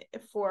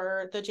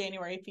 for the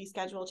January fee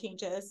schedule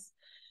changes.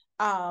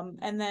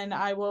 And then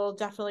I will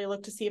definitely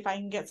look to see if I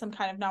can get some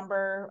kind of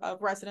number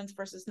of residents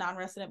versus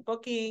non-resident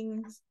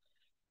bookings.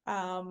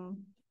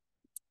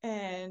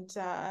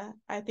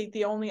 I think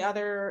the only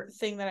other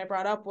thing that I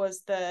brought up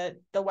was the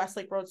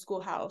Westlake Road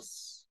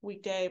Schoolhouse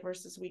weekday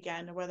versus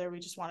weekend, whether we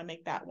just want to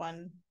make that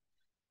one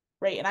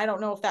rate. And I don't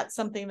know if that's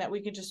something that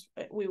we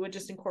would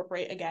just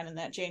incorporate again in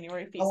that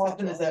January fee How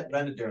often is schedule. that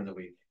rented during the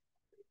week?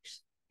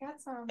 Got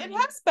some. It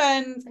has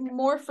been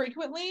more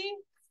frequently.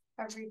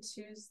 Every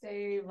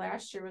Tuesday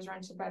last year was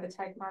rented by the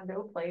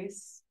Taekwondo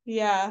place.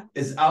 Yeah,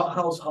 Is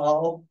Outhouse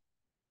Hall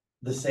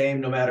the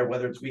same no matter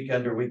whether it's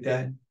weekend or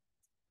weekday?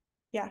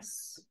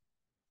 yes.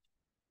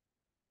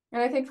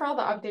 And I think for all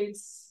the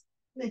updates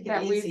Make it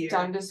that we've easier.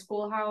 done to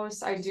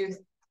Schoolhouse, I do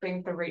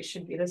think the rate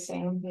should be the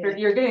same. Yeah.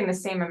 You're getting the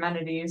same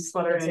amenities,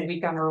 whether it's a Right.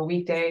 weekend or a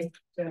weekday.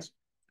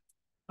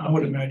 I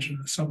would imagine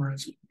in the summer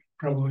it's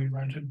probably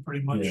rented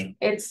pretty much Yeah.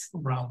 It's,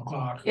 around the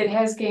clock. it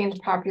has gained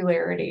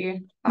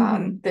popularity,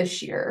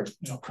 this year.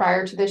 Yeah.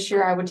 Prior to this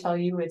year, I would tell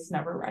you it's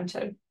never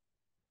rented.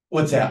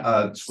 What's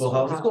that,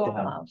 schoolhouse?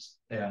 Schoolhouse.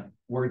 Yeah,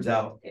 word's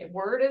out.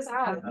 Word is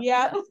out,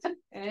 Yeah,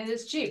 and it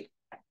is cheap.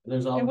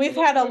 There's and always. we've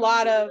had a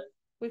lot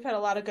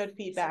of good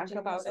feedback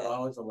about There's it.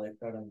 always a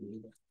lifeguard on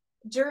duty.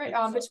 During,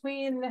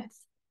 between,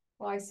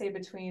 well, I say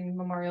between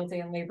Memorial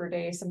Day and Labor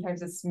Day,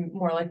 sometimes it's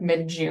more like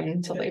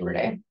mid-June to Labor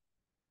Day.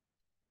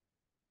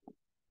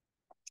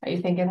 Are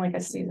you thinking like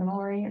a seasonal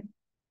rate?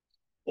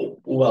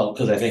 Well,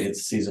 because I think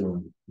it's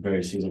seasonal,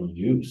 very seasonal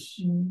use,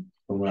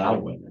 from what I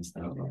witnessed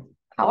now.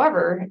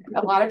 However,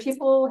 a lot of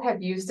people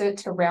have used it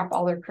to wrap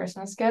all their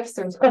Christmas gifts.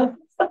 There's,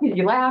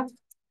 you laugh.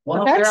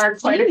 Well, There are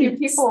quite a few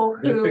people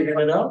they're who,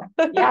 figuring it out.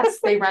 yes,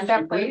 they rent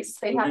that place.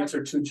 They have, These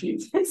are too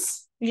cheap.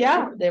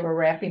 Yeah, They were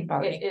wrapping it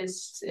party.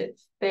 is,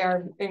 they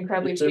are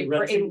incredibly It's a cheap for a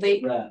recipe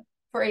lake, wrap-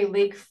 for a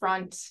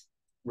lakefront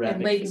in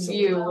wrapping.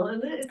 Lakeview. Well,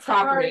 and it's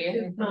hard property.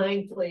 to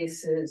find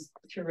places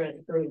to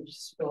rent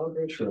groups, small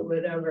groups or True.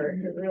 whatever,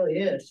 it really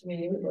is, I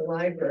mean, even the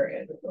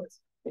library, it was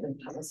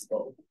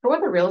impossible. For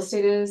what the real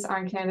estate is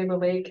on Canandaigua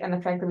Lake and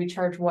the fact that we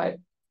charge what?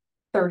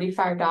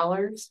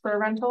 $35 for a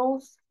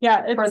rental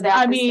yeah, for it's, that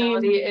I mean,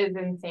 facility is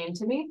insane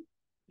to me.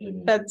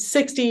 Mhm. that's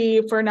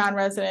 60 for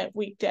non-resident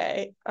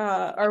weekday,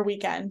 or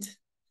weekend,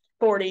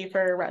 40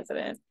 for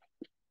resident.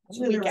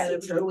 I'm gonna rent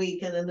it for a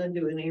weekend and then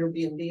do an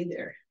Airbnb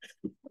there.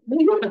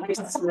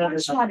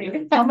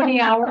 How many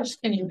hours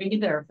can you be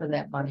there for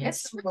that money?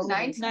 It's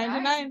 9 to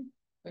 9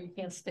 You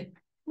can't stay.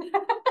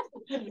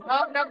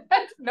 Oh, no,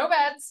 no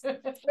beds.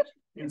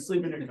 You can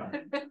sleep in your car.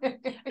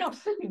 No,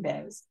 sleeping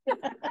bags.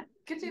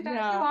 Could do that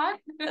Yeah. if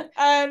you want.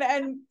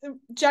 And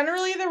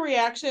generally the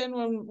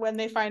reaction when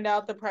they find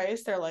out the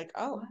price, they're like,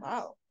 oh,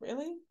 wow,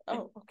 really?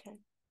 Oh, okay.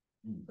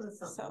 That's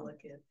something to So, look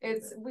at.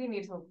 It's, we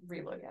need to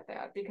relook at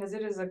that because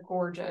it is a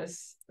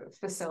gorgeous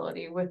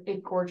facility with a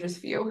gorgeous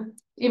view,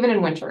 even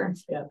in winter.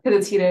 Yeah. Cause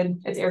it's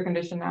heated, it's air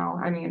conditioned now.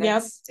 I mean, Yep.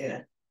 it's,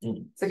 Yeah.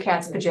 it's a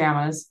cat's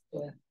pajamas.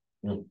 Yeah.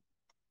 Mm.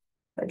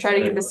 I try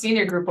to get the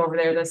senior group over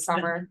there this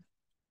summer.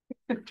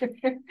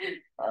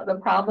 The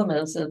problem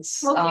is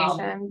it's,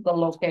 Location. the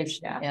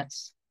location, Yeah.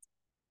 yes.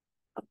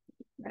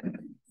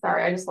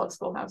 Sorry, I just love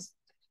Schoolhouse.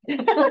 My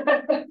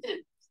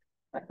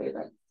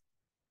favorite.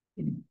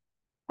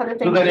 Other So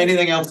things- then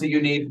anything else that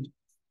you need?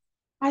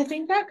 I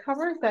think that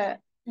covers it.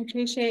 I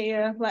appreciate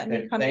you letting me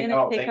Okay, come thank- in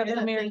oh, and take thank up you.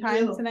 some of your Thank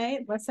time you.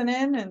 tonight, listen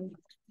in, and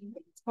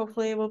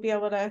hopefully we'll be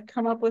able to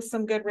come up with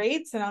some good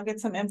rates, and I'll get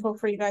some info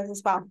for you guys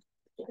as well.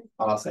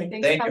 Awesome,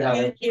 Thanks, thank you,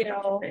 Heather.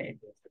 Heather.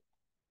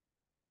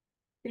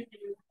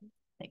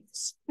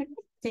 Thanks.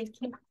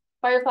 Thank you.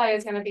 Firefly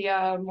is gonna be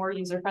a more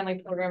user-friendly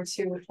program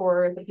too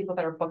for the people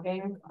that are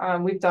booking.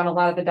 We've done a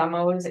lot of the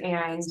demos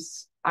and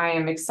I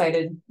am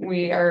excited.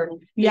 We are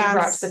being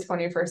brought to the Yes.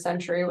 21st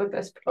century with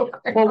this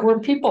program. Well, were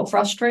people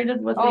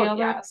frustrated with the Oh, other?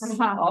 yes.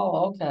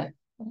 Oh, okay.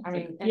 I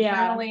mean, Yeah.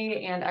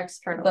 internally and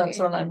externally. That's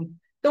what I'm,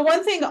 The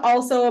one thing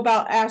also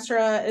about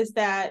Astra is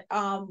that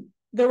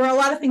there were a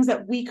lot of things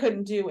that we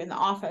couldn't do in the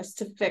office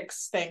to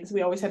fix things.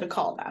 We always had to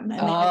call them and they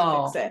had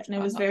to fix it, and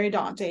it was very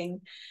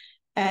daunting.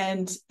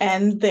 And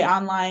the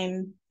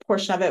online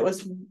portion of it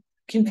was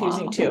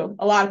confusing Wow. too.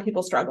 A lot of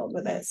people struggled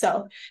with it.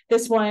 So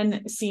this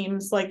one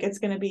seems like it's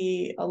gonna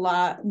be a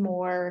lot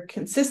more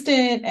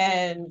consistent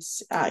and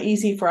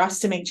easy for us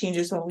to make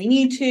changes when we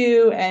need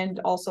to, and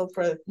also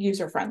for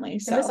user friendly.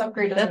 And this So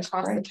upgrade doesn't That's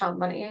cost the great. town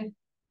money.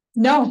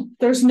 no,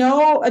 there's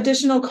no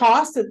additional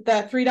cost at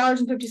that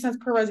 $3.50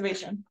 per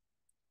reservation.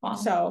 wow.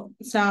 So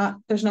it's not,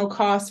 there's no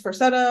cost for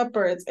setup,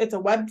 or it's a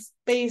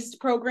web-based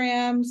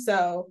program,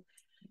 so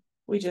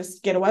we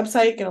just get a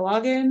website, get a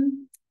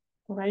login,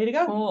 we're ready to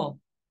go. Cool.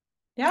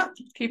 Yeah.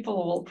 People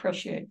will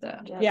appreciate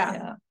that.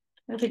 Yeah.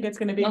 I think it's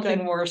gonna be Nothing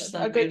good. worse a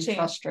than good being change.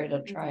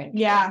 frustrated trying. to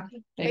Yeah,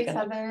 make Thanks, it-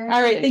 Heather.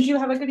 all right, thank you,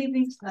 have a good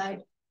evening.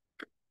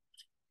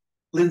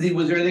 Lindsay,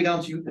 was there anything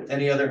else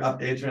any other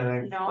updates or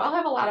anything? No, I'll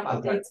have a lot of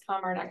Okay. updates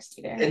come our next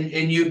meeting.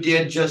 And you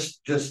did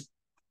just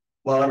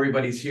while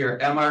everybody's here,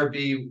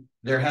 MRB,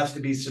 there has to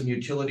be some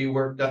utility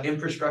work done,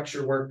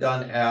 infrastructure work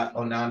done at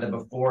Ononda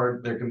before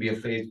there can be a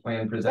phase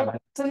plan presented,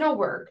 So no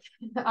work.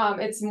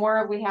 It's more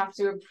of we have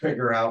to,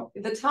 figure out.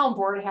 the town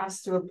board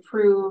has to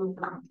approve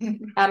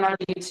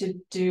MRB to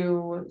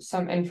do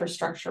some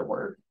infrastructure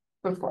work.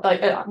 Before,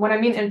 like, when I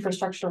mean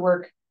infrastructure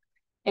work,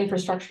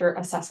 infrastructure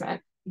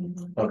assessment,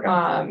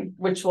 Okay,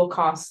 which will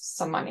cost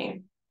some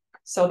money.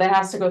 So that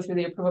has to go through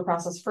the approval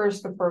process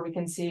first before we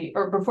can see,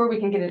 or before we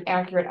can get an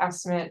accurate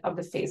estimate of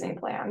the phasing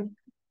plan.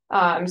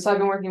 So I've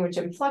been working with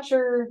Jim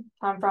Fletcher,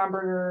 Tom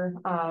Fromberger,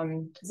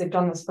 because they've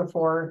done this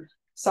before.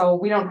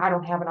 So I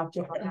don't have an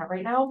update on that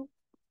right now.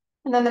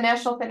 And then the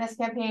National Fitness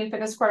Campaign,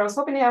 Fitness Court, I was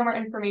hoping to have more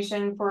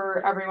information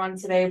for everyone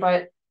today,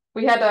 but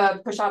we had to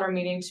push out our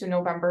meeting to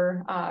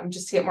November,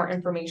 just to get more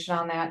information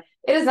on that.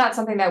 It is not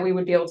something that we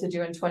would be able to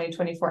do in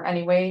 2024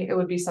 anyway. It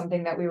would be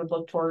something that we would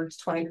look towards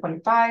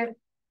 2025.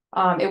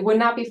 It would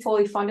not be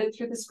fully funded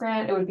through this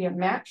grant. It would be a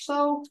match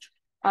though.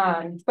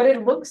 But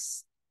it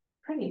looks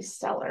pretty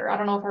stellar. I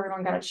don't know if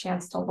everyone got a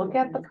chance to look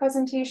at the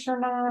presentation or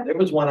not. There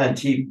was one on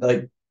TV,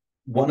 like,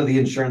 one of the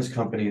insurance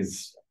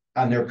companies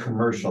on their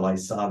commercial, I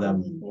saw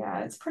them, Yeah,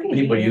 it's pretty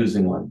people neat.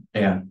 using one,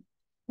 yeah.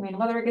 I mean,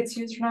 whether it gets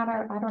used or not,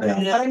 I don't know,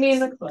 Yeah. but I mean,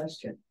 That's the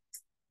question.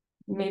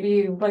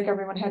 maybe like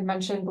everyone had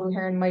mentioned, Blue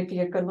Heron might be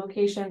a good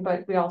location,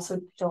 but we also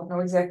don't know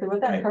exactly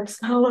what that Right. park's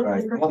gonna look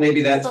Right, like. well,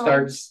 maybe that So-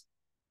 starts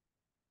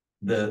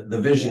the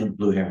vision of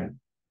Blue Heron,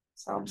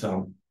 So,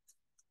 so.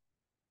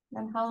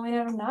 and Halloween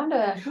at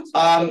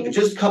Ananda.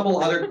 Just a couple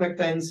other quick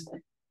things.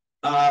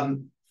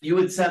 You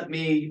had sent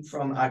me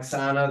from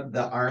Oksana,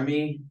 the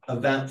Army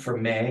event for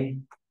May.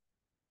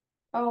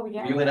 Oh,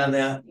 yeah. You in on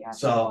that? Yeah,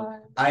 So-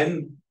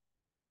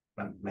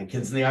 My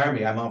kid's in the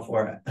Army, I'm all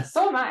for it.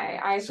 so am I.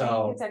 I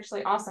So- think it's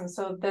actually awesome.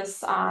 So this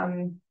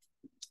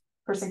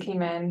person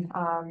came in,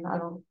 I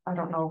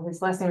don't know,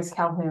 his last name is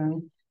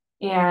Calhoun.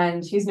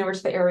 And he's newer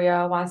to the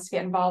area, wants to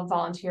get involved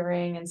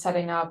volunteering and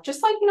setting up,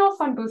 just like, a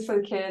fun booth for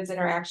the kids,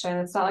 interaction.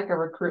 It's not like a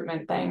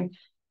recruitment thing.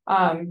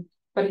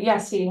 But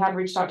yes, he had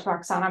reached out to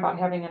Oksana about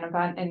having an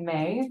event in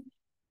May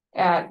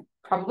at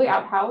probably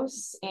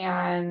Outhouse,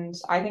 and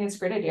I think it's a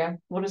great idea.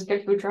 We'll just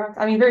get food trucks.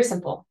 I mean, very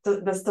simple.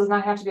 This does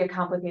not have to be a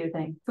complicated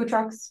thing. Food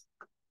trucks.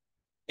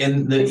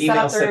 And the They set email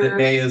up said that their-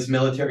 May is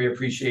Military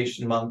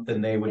Appreciation Month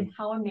and they would, And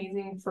how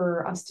amazing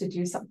for us to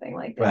do something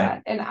like Right.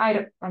 that. And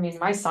I mean,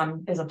 my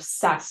son is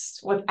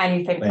obsessed with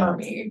anything Yeah.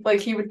 Army. Like,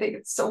 he would think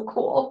it's so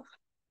cool.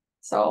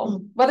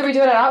 So whether we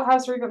do it at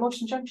Outhouse or even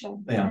Motion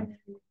Junction. Yeah.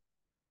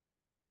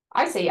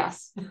 I say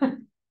yes.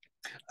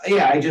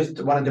 yeah, I just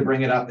wanted to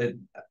bring it up. As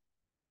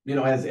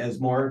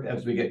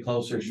we get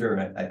closer, sure,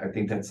 I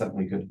think that's something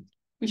we could.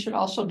 We should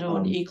also do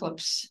an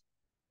eclipse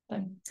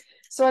thing.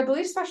 So I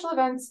believe special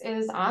events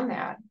is on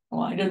that.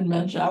 Well, I didn't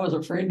mention, I was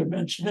afraid to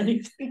mention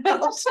anything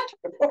else.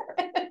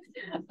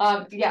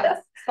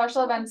 Yes,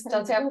 special events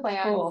does have Cool.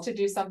 plans to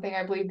do something,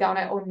 I believe, down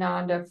at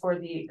Ononda for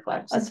the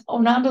eclipse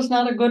Ononda's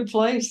not a good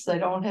place. They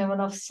don't have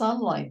enough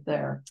sunlight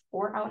there.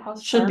 or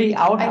Outhouse. Should be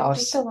Park. I think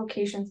outhouse. the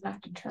location's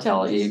not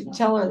determined.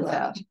 Tell her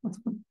that.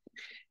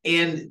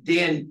 And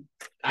Dan,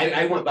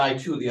 I went by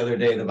too the other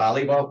day, the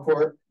volleyball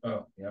court.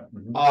 Oh, yeah.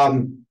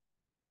 Mhm.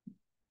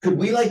 Could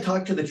we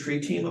talk to the tree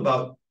team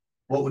about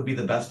what would be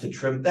the best to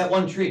trim? That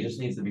one tree just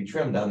needs to be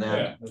trimmed on that.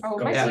 Yeah. let's Oh,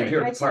 go my Yeah, see. team,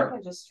 here my at team Park.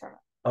 can just try.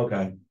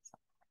 Okay.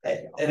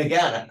 And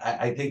again,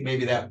 I think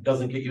maybe that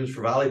doesn't get used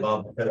for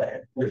volleyball because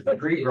there's a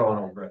tree growing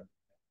over it.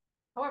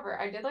 However,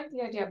 I did like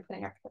the idea of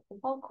putting a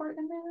pickleball court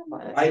in there,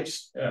 but.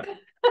 Yeah.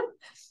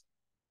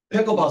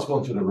 Pickleball's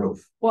going through the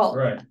roof. Well,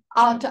 Right,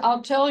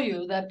 I'll tell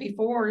you that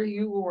before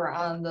you were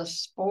on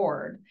this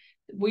board,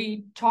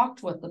 we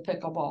talked with the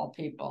pickleball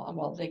people,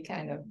 well, they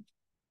kind of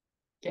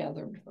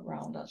gathered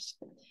around us.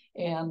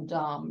 And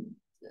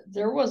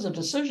there was a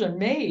decision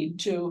made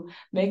to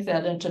make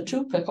that into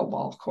 2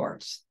 pickleball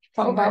courts.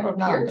 Talking Over about at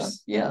Ononda,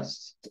 Pierce?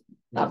 yes.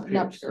 Not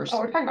Pierce. Oh,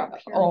 we're talking about.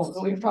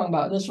 Oh, we were talking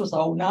about, this was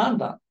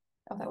Ononda,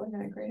 Oh, that would have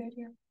been a great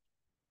idea.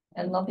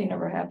 and nothing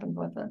ever happened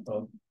with it.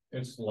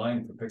 it's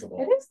lined for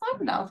pickleball, It is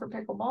fun now for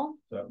pickleball.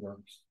 that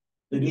works.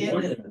 They do Yeah.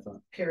 play it, I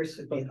thought. Paris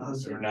would be Or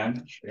awesome.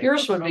 none?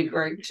 Pierce would be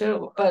great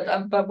too,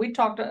 but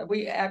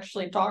we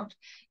actually talked,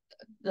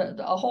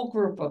 a whole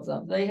group of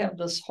them, they have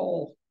this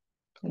whole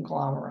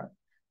conglomerate.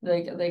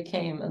 They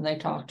came and they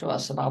talked to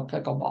us about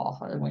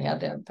pickleball, and we had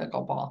to have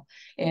pickleball,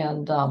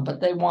 and but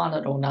they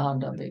wanted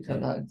Ononda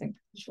because I think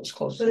this was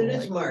close to But it the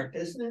is lake. marked,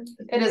 isn't it?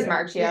 It is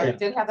March, yeah, we Yeah.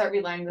 did have that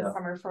relined this Yeah.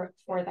 summer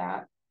for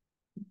that.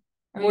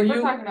 I Were mean, we're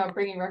you- talking about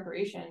bringing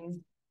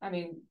recreation, I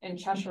mean, in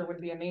Cheshire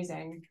would be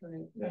amazing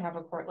to have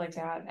a court like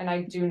that, and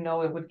I do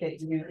know it would get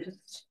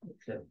used.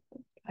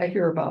 I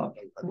hear about,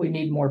 we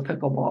need more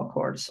pickleball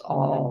courts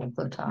all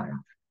the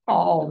time,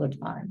 all the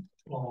time.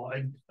 Well,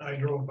 I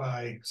drove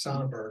by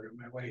Sonnenberg on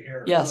my way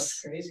here.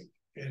 Yes, Crazy.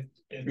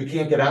 You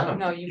can't get on them.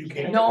 No, You you can't.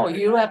 can't. No,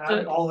 you have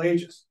to- All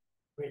ages.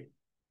 Wait.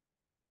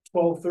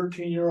 12,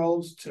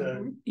 13-year-olds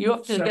to,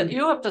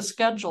 you have to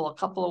schedule a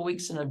couple of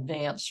weeks in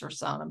advance for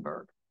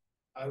Sonnenberg.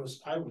 I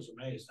was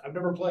amazed. I've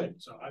never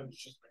played, so I was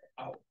just,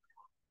 wow.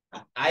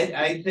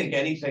 I think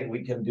anything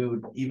we can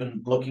do,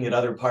 even looking at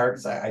other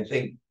parks, I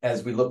think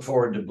as we look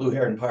forward to Blue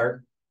Heron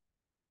Park.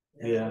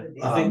 Yeah,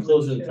 I think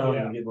closer to town,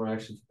 Yeah. we get more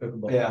action for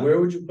pickleball. Yeah. Where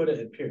would you put it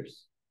at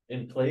Pierce?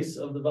 In place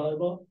of the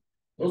volleyball?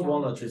 Those Yeah.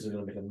 walnut trees are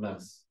gonna make a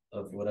mess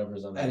of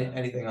whatever's on there.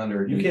 Anything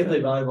under. You can't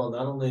play volleyball,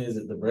 not only is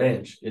it the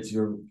branch, it's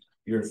your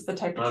It's the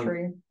type of Um,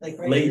 tree. Like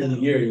right late in the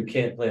now. year, you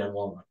can't play on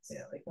walnuts.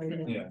 Yeah, like right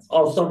now. Yeah.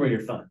 All summer, you're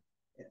fine.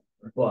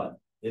 But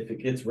if it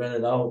gets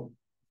rented out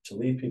to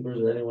lead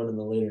peoples or anyone in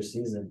the later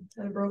season,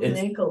 And broken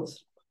It's-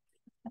 ankles.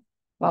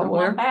 Well, Don't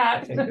where? want I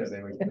that. think that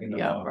they would clean them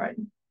Yeah, up, right.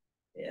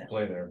 Yeah.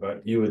 play there,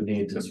 but you would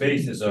need to. the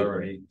base is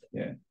already,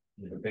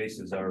 the base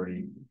is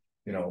already,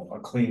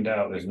 cleaned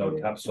out, there's no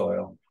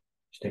topsoil.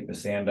 Just take the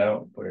sand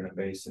out, put it in a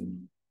base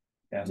and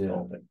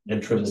asphalt it.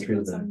 And trim the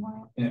trees then.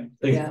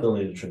 They Yeah. still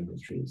need to trim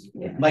those trees.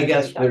 Yeah. My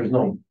guess, there's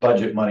no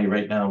budget money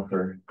right now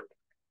for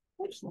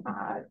It's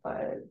not,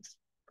 but.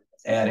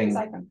 adding,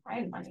 I can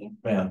find money.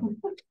 yeah.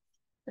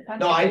 Depends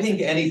No, on I the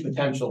think any situation.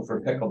 potential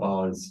for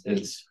pickleball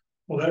is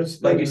Well,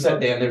 that's. like you said,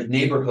 Dan, there's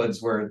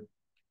neighborhoods where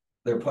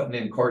they're putting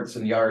in courts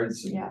and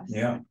yards and Yes.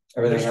 Yeah,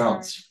 everything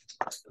else.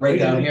 Right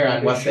down here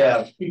on West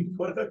Ave, We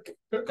put a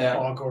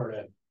pickleball court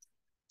in.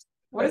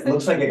 What is it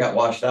looks like it got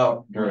washed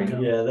out during,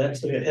 Yeah,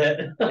 that's a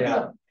hit.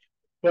 yeah.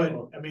 But,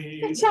 I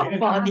mean, It's not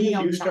fun, you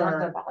know, you the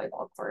start,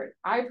 volleyball court.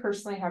 I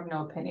personally have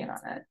no opinion on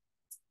it.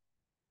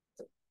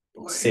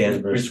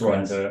 Sand versus which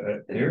one's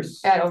grass.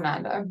 Pierce? At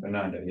Ononda.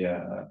 Ananda,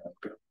 yeah.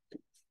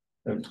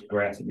 The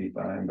grass would be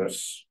fine, but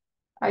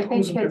I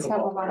think Who's a kids have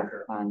a pickleball lot of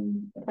player?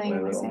 fun playing in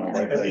the Well, sand.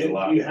 my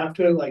wife- you have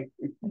to like,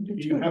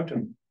 you have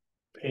to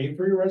pay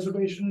for your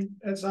reservation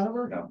at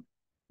Sonneberg? No.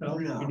 No,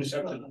 you just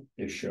have to,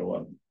 you show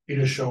up. you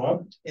just show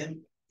up? Yeah.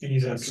 And you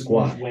just have to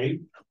Squat.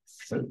 wait.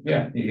 But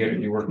yeah, you get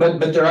it, you work. But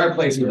there are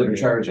places that are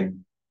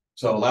charging,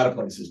 so a lot of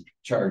places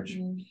charge,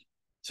 Mm.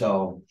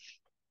 so.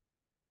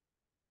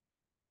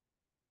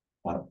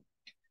 Wow.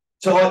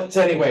 So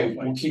anyway,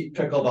 we'll keep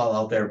pickleball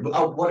out there, but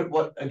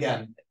what,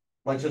 again,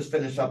 let's just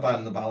finish up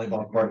on the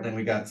volleyball court, and then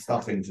we got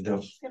stuffing to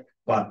do,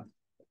 but.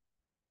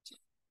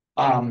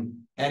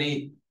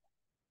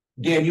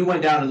 Dan, you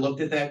went down and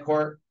looked at that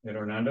court? At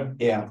Orlando,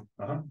 Yeah.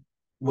 Uh-huh.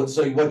 What's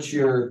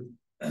your,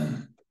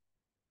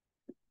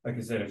 like I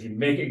said, if you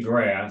make it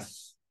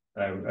grass,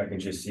 I can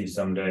just see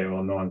someday,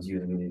 well, no one's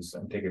using these,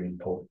 I'm taking these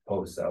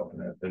posts out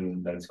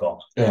and then it's gone.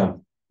 yeah,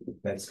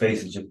 That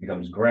space just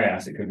becomes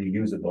grass, it could be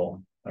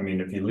usable. I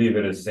mean, if you leave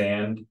it as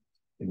sand,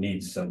 it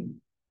needs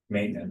some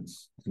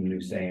maintenance, some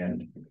new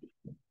sand.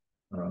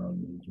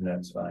 And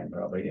that's fine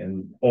probably,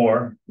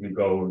 or we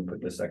go and put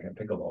the second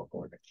pickleball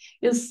court.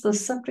 Is the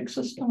septic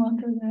system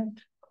under that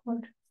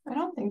court? I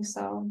don't think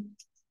so.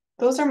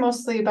 Those are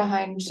mostly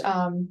behind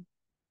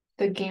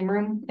the game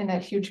room in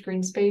that huge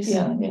green space.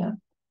 Yeah, yeah.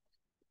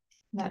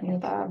 Not near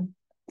the. I don't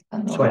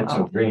That's know why it's so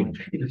how- green.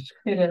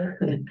 It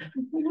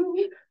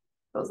is.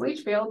 Those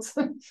leach fields.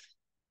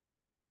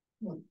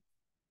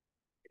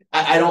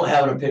 I don't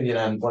have an opinion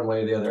on one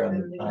way or the other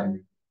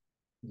on.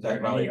 Is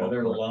there any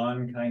other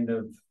lawn kind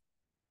of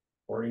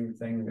boarding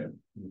thing that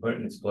you put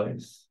in its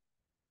place?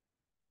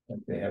 Like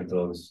they have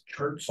those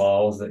church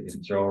balls that you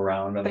can throw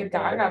around on The the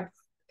fire. Gaga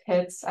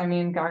pits, I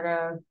mean,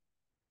 Gaga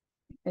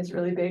is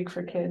really big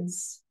for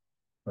kids.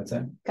 What's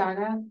that?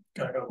 Gaga,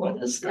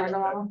 What is Gaga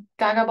ball,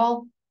 Gaga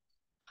ball.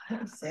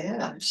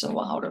 Yeah. I'm so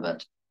out of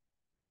it.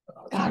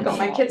 Gaga,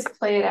 my kids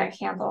play it at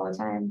camp all the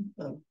time.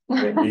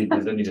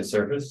 Does it need a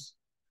surface?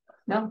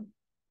 No,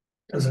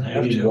 Doesn't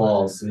have Need to.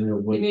 walls, you know.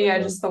 wood- Yeah,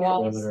 just the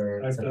walls.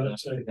 perimeter, I've done it,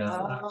 etc.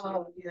 so-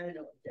 Oh, yeah, I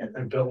know. Yeah.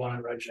 I built one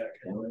in Red Jacket.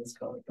 Yeah, let's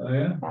call it. Oh,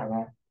 yeah.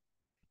 Gaga.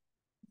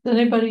 Does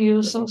anybody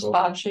use those Cool.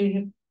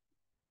 bocce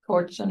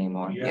courts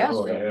anymore? Yeah.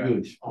 Oh, yeah.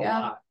 Huge. A Yeah.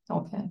 lot.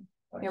 Okay,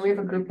 Yeah, we have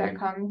a group that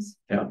comes.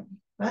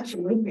 That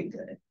would be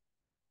good.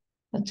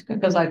 that's good,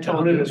 because I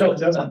told Down you,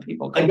 it is. some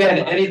people. go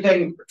Again, by.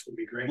 anything, Which would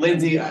be great.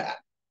 Lindsay,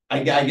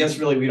 I guess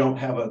really we don't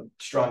have a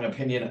strong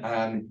opinion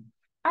on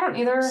I don't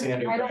either.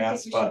 sand I and don't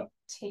grass, think we should but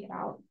take it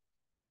out.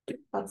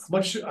 Let's. How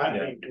much, do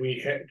we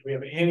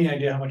have any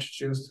idea how much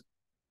it's used?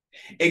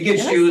 it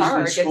gets in the used summer,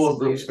 when it school gets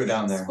groups used. go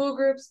down there. School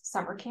groups,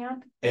 summer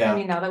camp. I Yeah,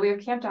 mean, now that we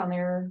have camp down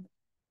there,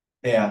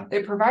 yeah,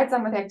 it provides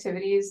them with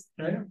activities.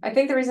 Yeah. I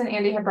think the reason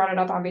Andy had brought it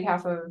up on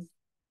behalf of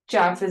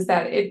Jeff is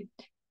that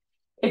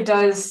it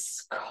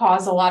does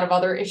cause a lot of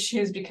other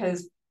issues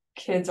because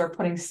kids are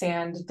putting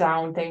sand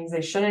down things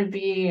they shouldn't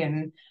be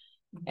and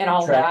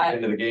all track that.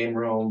 into the game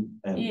room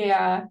and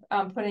Yeah,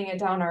 putting it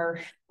down our,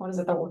 what is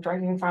it, the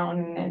drinking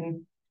fountain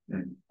and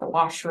Mm. the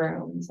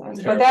washrooms, but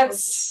Tear apart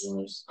that's, the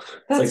floors.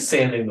 It's like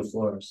sanding the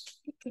floors.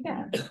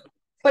 yeah.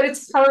 But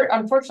it's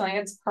unfortunately,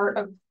 it's part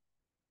of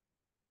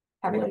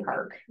having a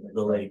park.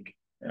 The lake.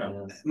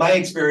 Yeah. my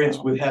experience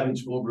with having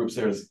school groups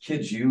there is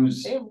kids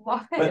use. They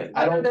love But it,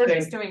 I don't whether they're think-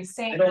 just doing I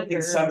sand. don't think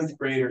or- seventh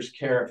graders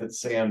care if it's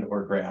sand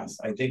or grass.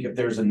 I think if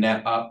there's a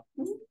net up,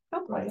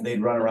 They'll play.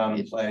 they'd run around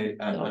and play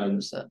Don't and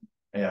use it.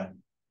 yeah.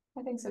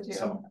 I think so too.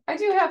 So- I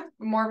do have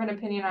more of an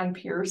opinion on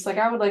Pierce. Like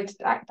I would like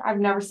to, I've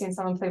never seen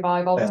someone play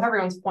volleyball, to Yeah.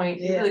 everyone's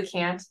point, you Yeah. really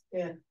can't.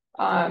 Yeah.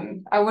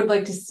 I would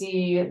like to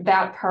see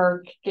that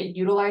park get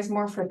utilized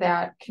more for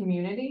that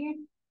community.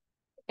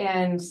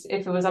 And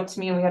if it was up to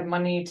me and we had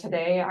money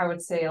today, I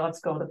would say, let's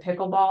go the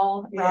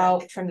pickleball Yeah.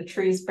 route, trim the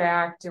trees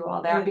back, do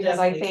all that, You because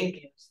I definitely think,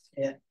 get used.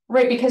 Yeah.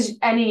 right, because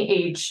any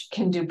age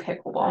can do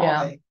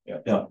pickleball.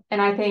 Yeah.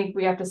 And I think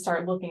we have to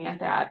start looking at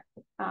that,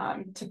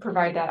 to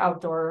provide that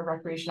outdoor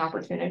recreation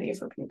opportunity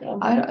for people.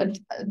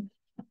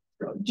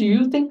 Do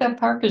you think that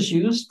park is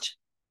used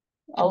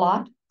a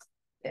lot?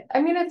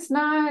 I mean, it's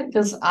not,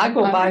 Because I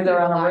go by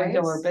there on a Underutilized.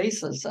 regular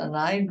basis and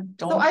I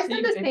don't. so I see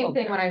said the people same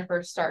thing there. when I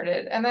first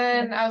started, and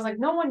then I was like,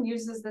 no one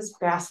uses this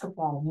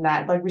basketball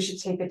net, like, we should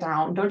take it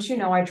down. Don't you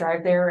know I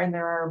drive there and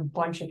there are a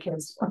bunch of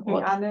kids working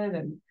What? on it, and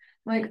I'm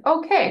like,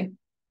 okay.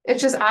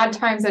 It's just odd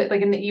times that,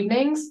 like, in the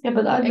evenings, Yeah,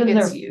 but I've it been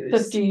there gets used.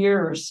 50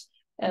 years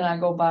and I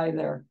go by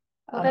there.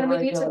 well, on a then we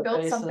need to regular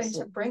build something basis.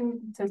 to bring,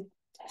 to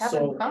have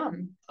So- them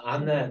come.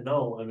 On that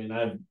note, I mean,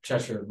 I've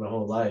Cheshire my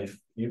whole life,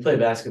 you play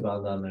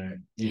basketball down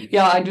there.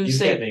 Yeah, I do You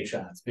say. can't make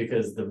shots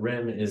because the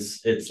rim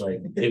it's like,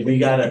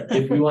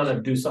 if we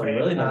wanna do something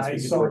really nice. I we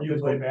could saw do a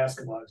you play pickle-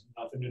 basketball, it's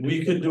nothing to do.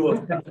 We could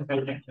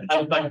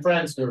do my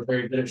friends who are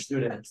very good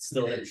students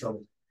still had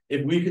trouble.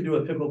 If we could do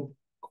a pickleball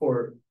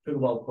court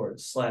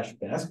 /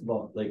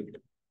 basketball, like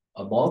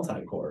a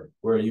multi-court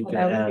where you can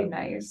That would be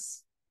have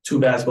nice. 2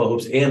 basketball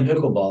hoops and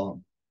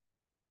pickleball.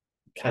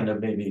 Kind of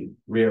maybe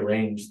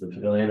rearrange the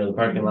pavilion or the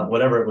parking lot,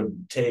 whatever it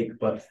would take,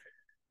 but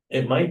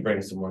it might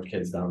bring some more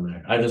kids down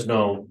there. I just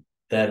know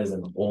that is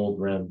an old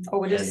rim.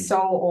 Oh, it is so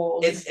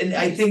old. And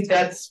I think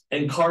that's,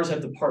 And cars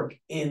have to park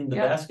in the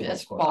Yeah, basketball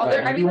it's court.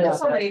 fine. I mean, there's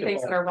so many Basketball.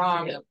 things that are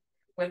wrong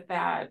with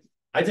that.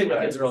 I take my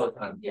kids there all the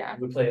time. Yeah.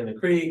 We play in the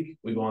creek,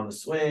 we go on the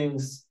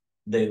swings,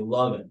 they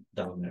love it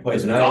down there. Wait,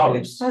 It's no,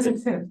 ours.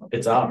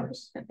 It's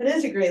ours. It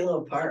is a great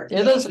little park.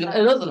 It is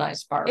a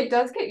nice park. It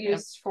does get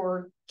used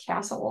for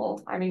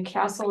Castle. I mean,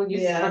 Castle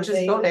used Yeah, to just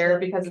they go use there it.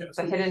 because it's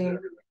a hidden.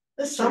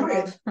 This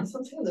summer,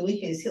 sometimes on the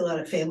weekend, you see a lot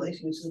of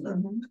families using the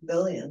Mhm.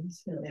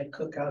 pavilions, they have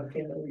cookout,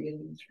 family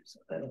reunions or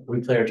something. We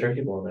play our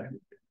turkey bowl there.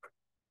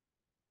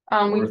 We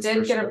Or it's did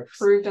for get sure.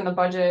 approved in the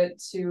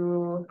budget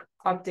to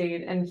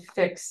update and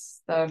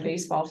fix the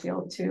baseball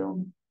field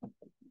too.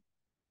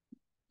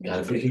 God,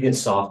 if we could get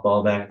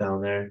softball back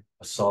down there,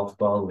 a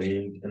softball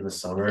league in the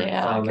summer.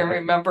 Yeah, I down can there.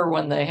 remember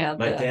when they had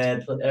My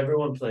that. dad,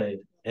 everyone played,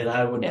 and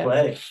I would Yeah.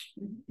 play.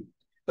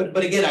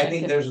 but again, I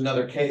think there's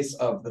another case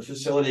of the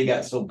facility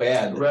got so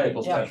bad. that Right,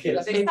 people yeah. stopped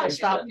using it. They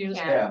Stop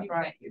using can't- it, you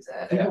can't use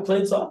it. People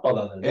played softball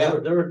down there. Yeah.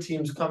 There were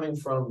teams coming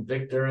from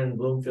Victor and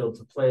Bloomfield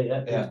to play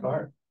at Yeah. Peach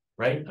Park,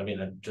 right? I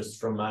mean, just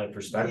from my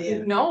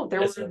perspective, No,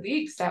 there Yes, were sir.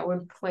 leagues that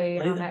would play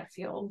Play on them. that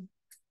field.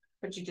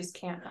 But you just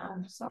can't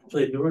now, so.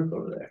 played Newark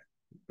over there.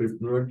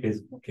 Newark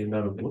came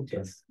down and whooped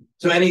us.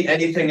 So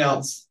anything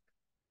else?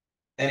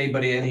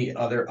 Anybody, any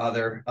other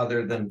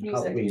than Music.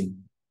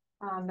 Halloween?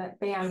 That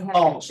band. had-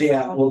 Oh, so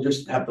yeah, we'll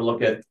just have to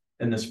look at,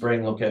 in the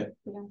spring, look at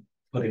Yeah.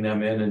 putting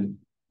them in and.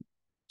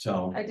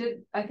 So, I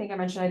think I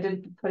mentioned I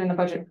did put in the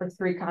budget for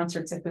 3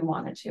 concerts if we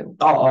wanted to.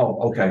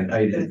 okay,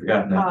 I had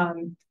forgotten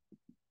that.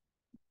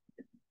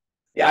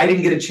 Yeah, I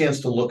didn't get a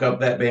chance to look up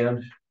that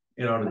band,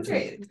 you know, to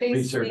Okay,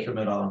 research them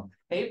at all.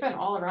 they've been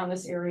all around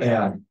this area.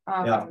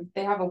 Yeah, yeah.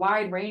 They have a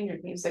wide range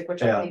of music,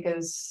 which Yeah. I think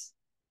is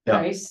Yeah.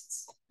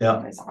 priced.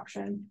 Yeah. Nice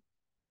option.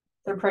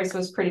 Their price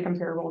was pretty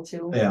comparable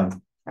to Yeah,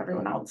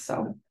 everyone else,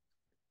 so.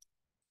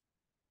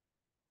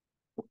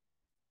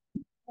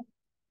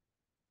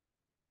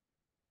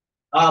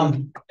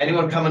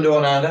 anyone coming to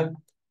Ononda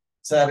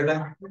Saturday?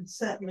 I'm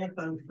setting up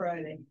on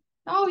Friday.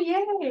 Oh,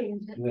 yay.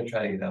 I'm gonna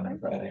try to get down on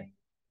Friday.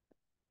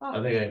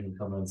 I think I can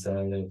come on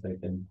Saturday if I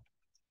can.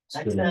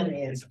 That's not It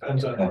it.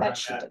 depends on where I'm That at.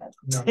 should- I'm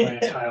not playing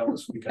tile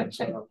this weekend,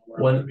 so I don't know where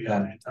I'm When- gonna be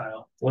on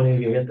tile. When are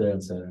you gonna get there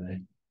on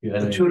Saturday?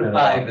 The 2 to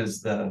 5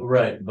 is the,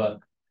 Right, but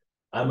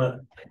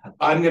I'm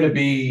I'm gonna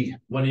be,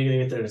 when are you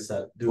gonna get there to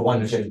set? Do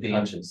 1:15.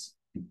 punches?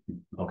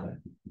 Okay.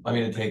 I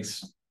mean, it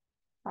takes,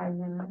 5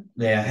 minutes.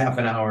 yeah, half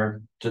an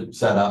hour to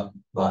set up,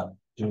 but,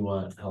 Do you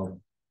want help?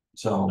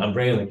 so I'm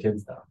bringing the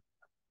kids down.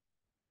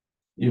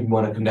 you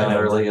wanna come down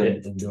early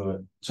and, And do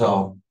it.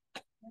 so.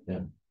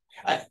 Yeah.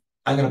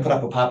 I'm gonna put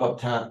up a pop-up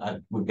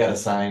tent, we've got a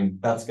sign,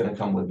 that's gonna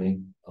come with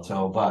me,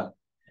 so, but.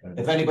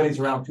 If anybody's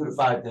around 2 to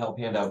 5 to help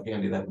hand out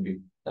candy, that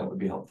would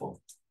be helpful,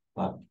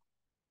 but,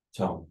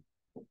 so.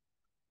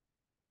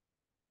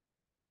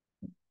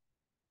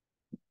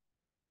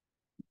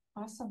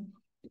 Awesome.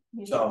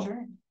 Meeting So-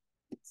 adjourned.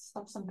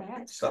 Stuff some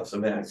bags. Stuff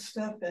some bags.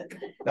 Stuff it.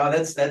 No,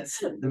 that's,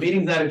 the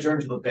meeting's not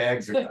adjourned till the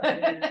bags are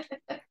done.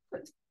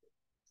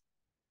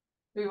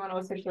 Do we want to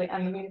officially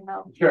end the meeting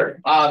now? Sure,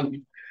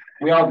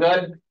 we all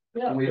good?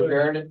 Yeah. We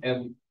adjourn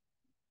and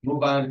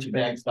move on to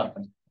bag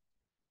stuffing.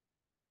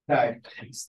 Okay.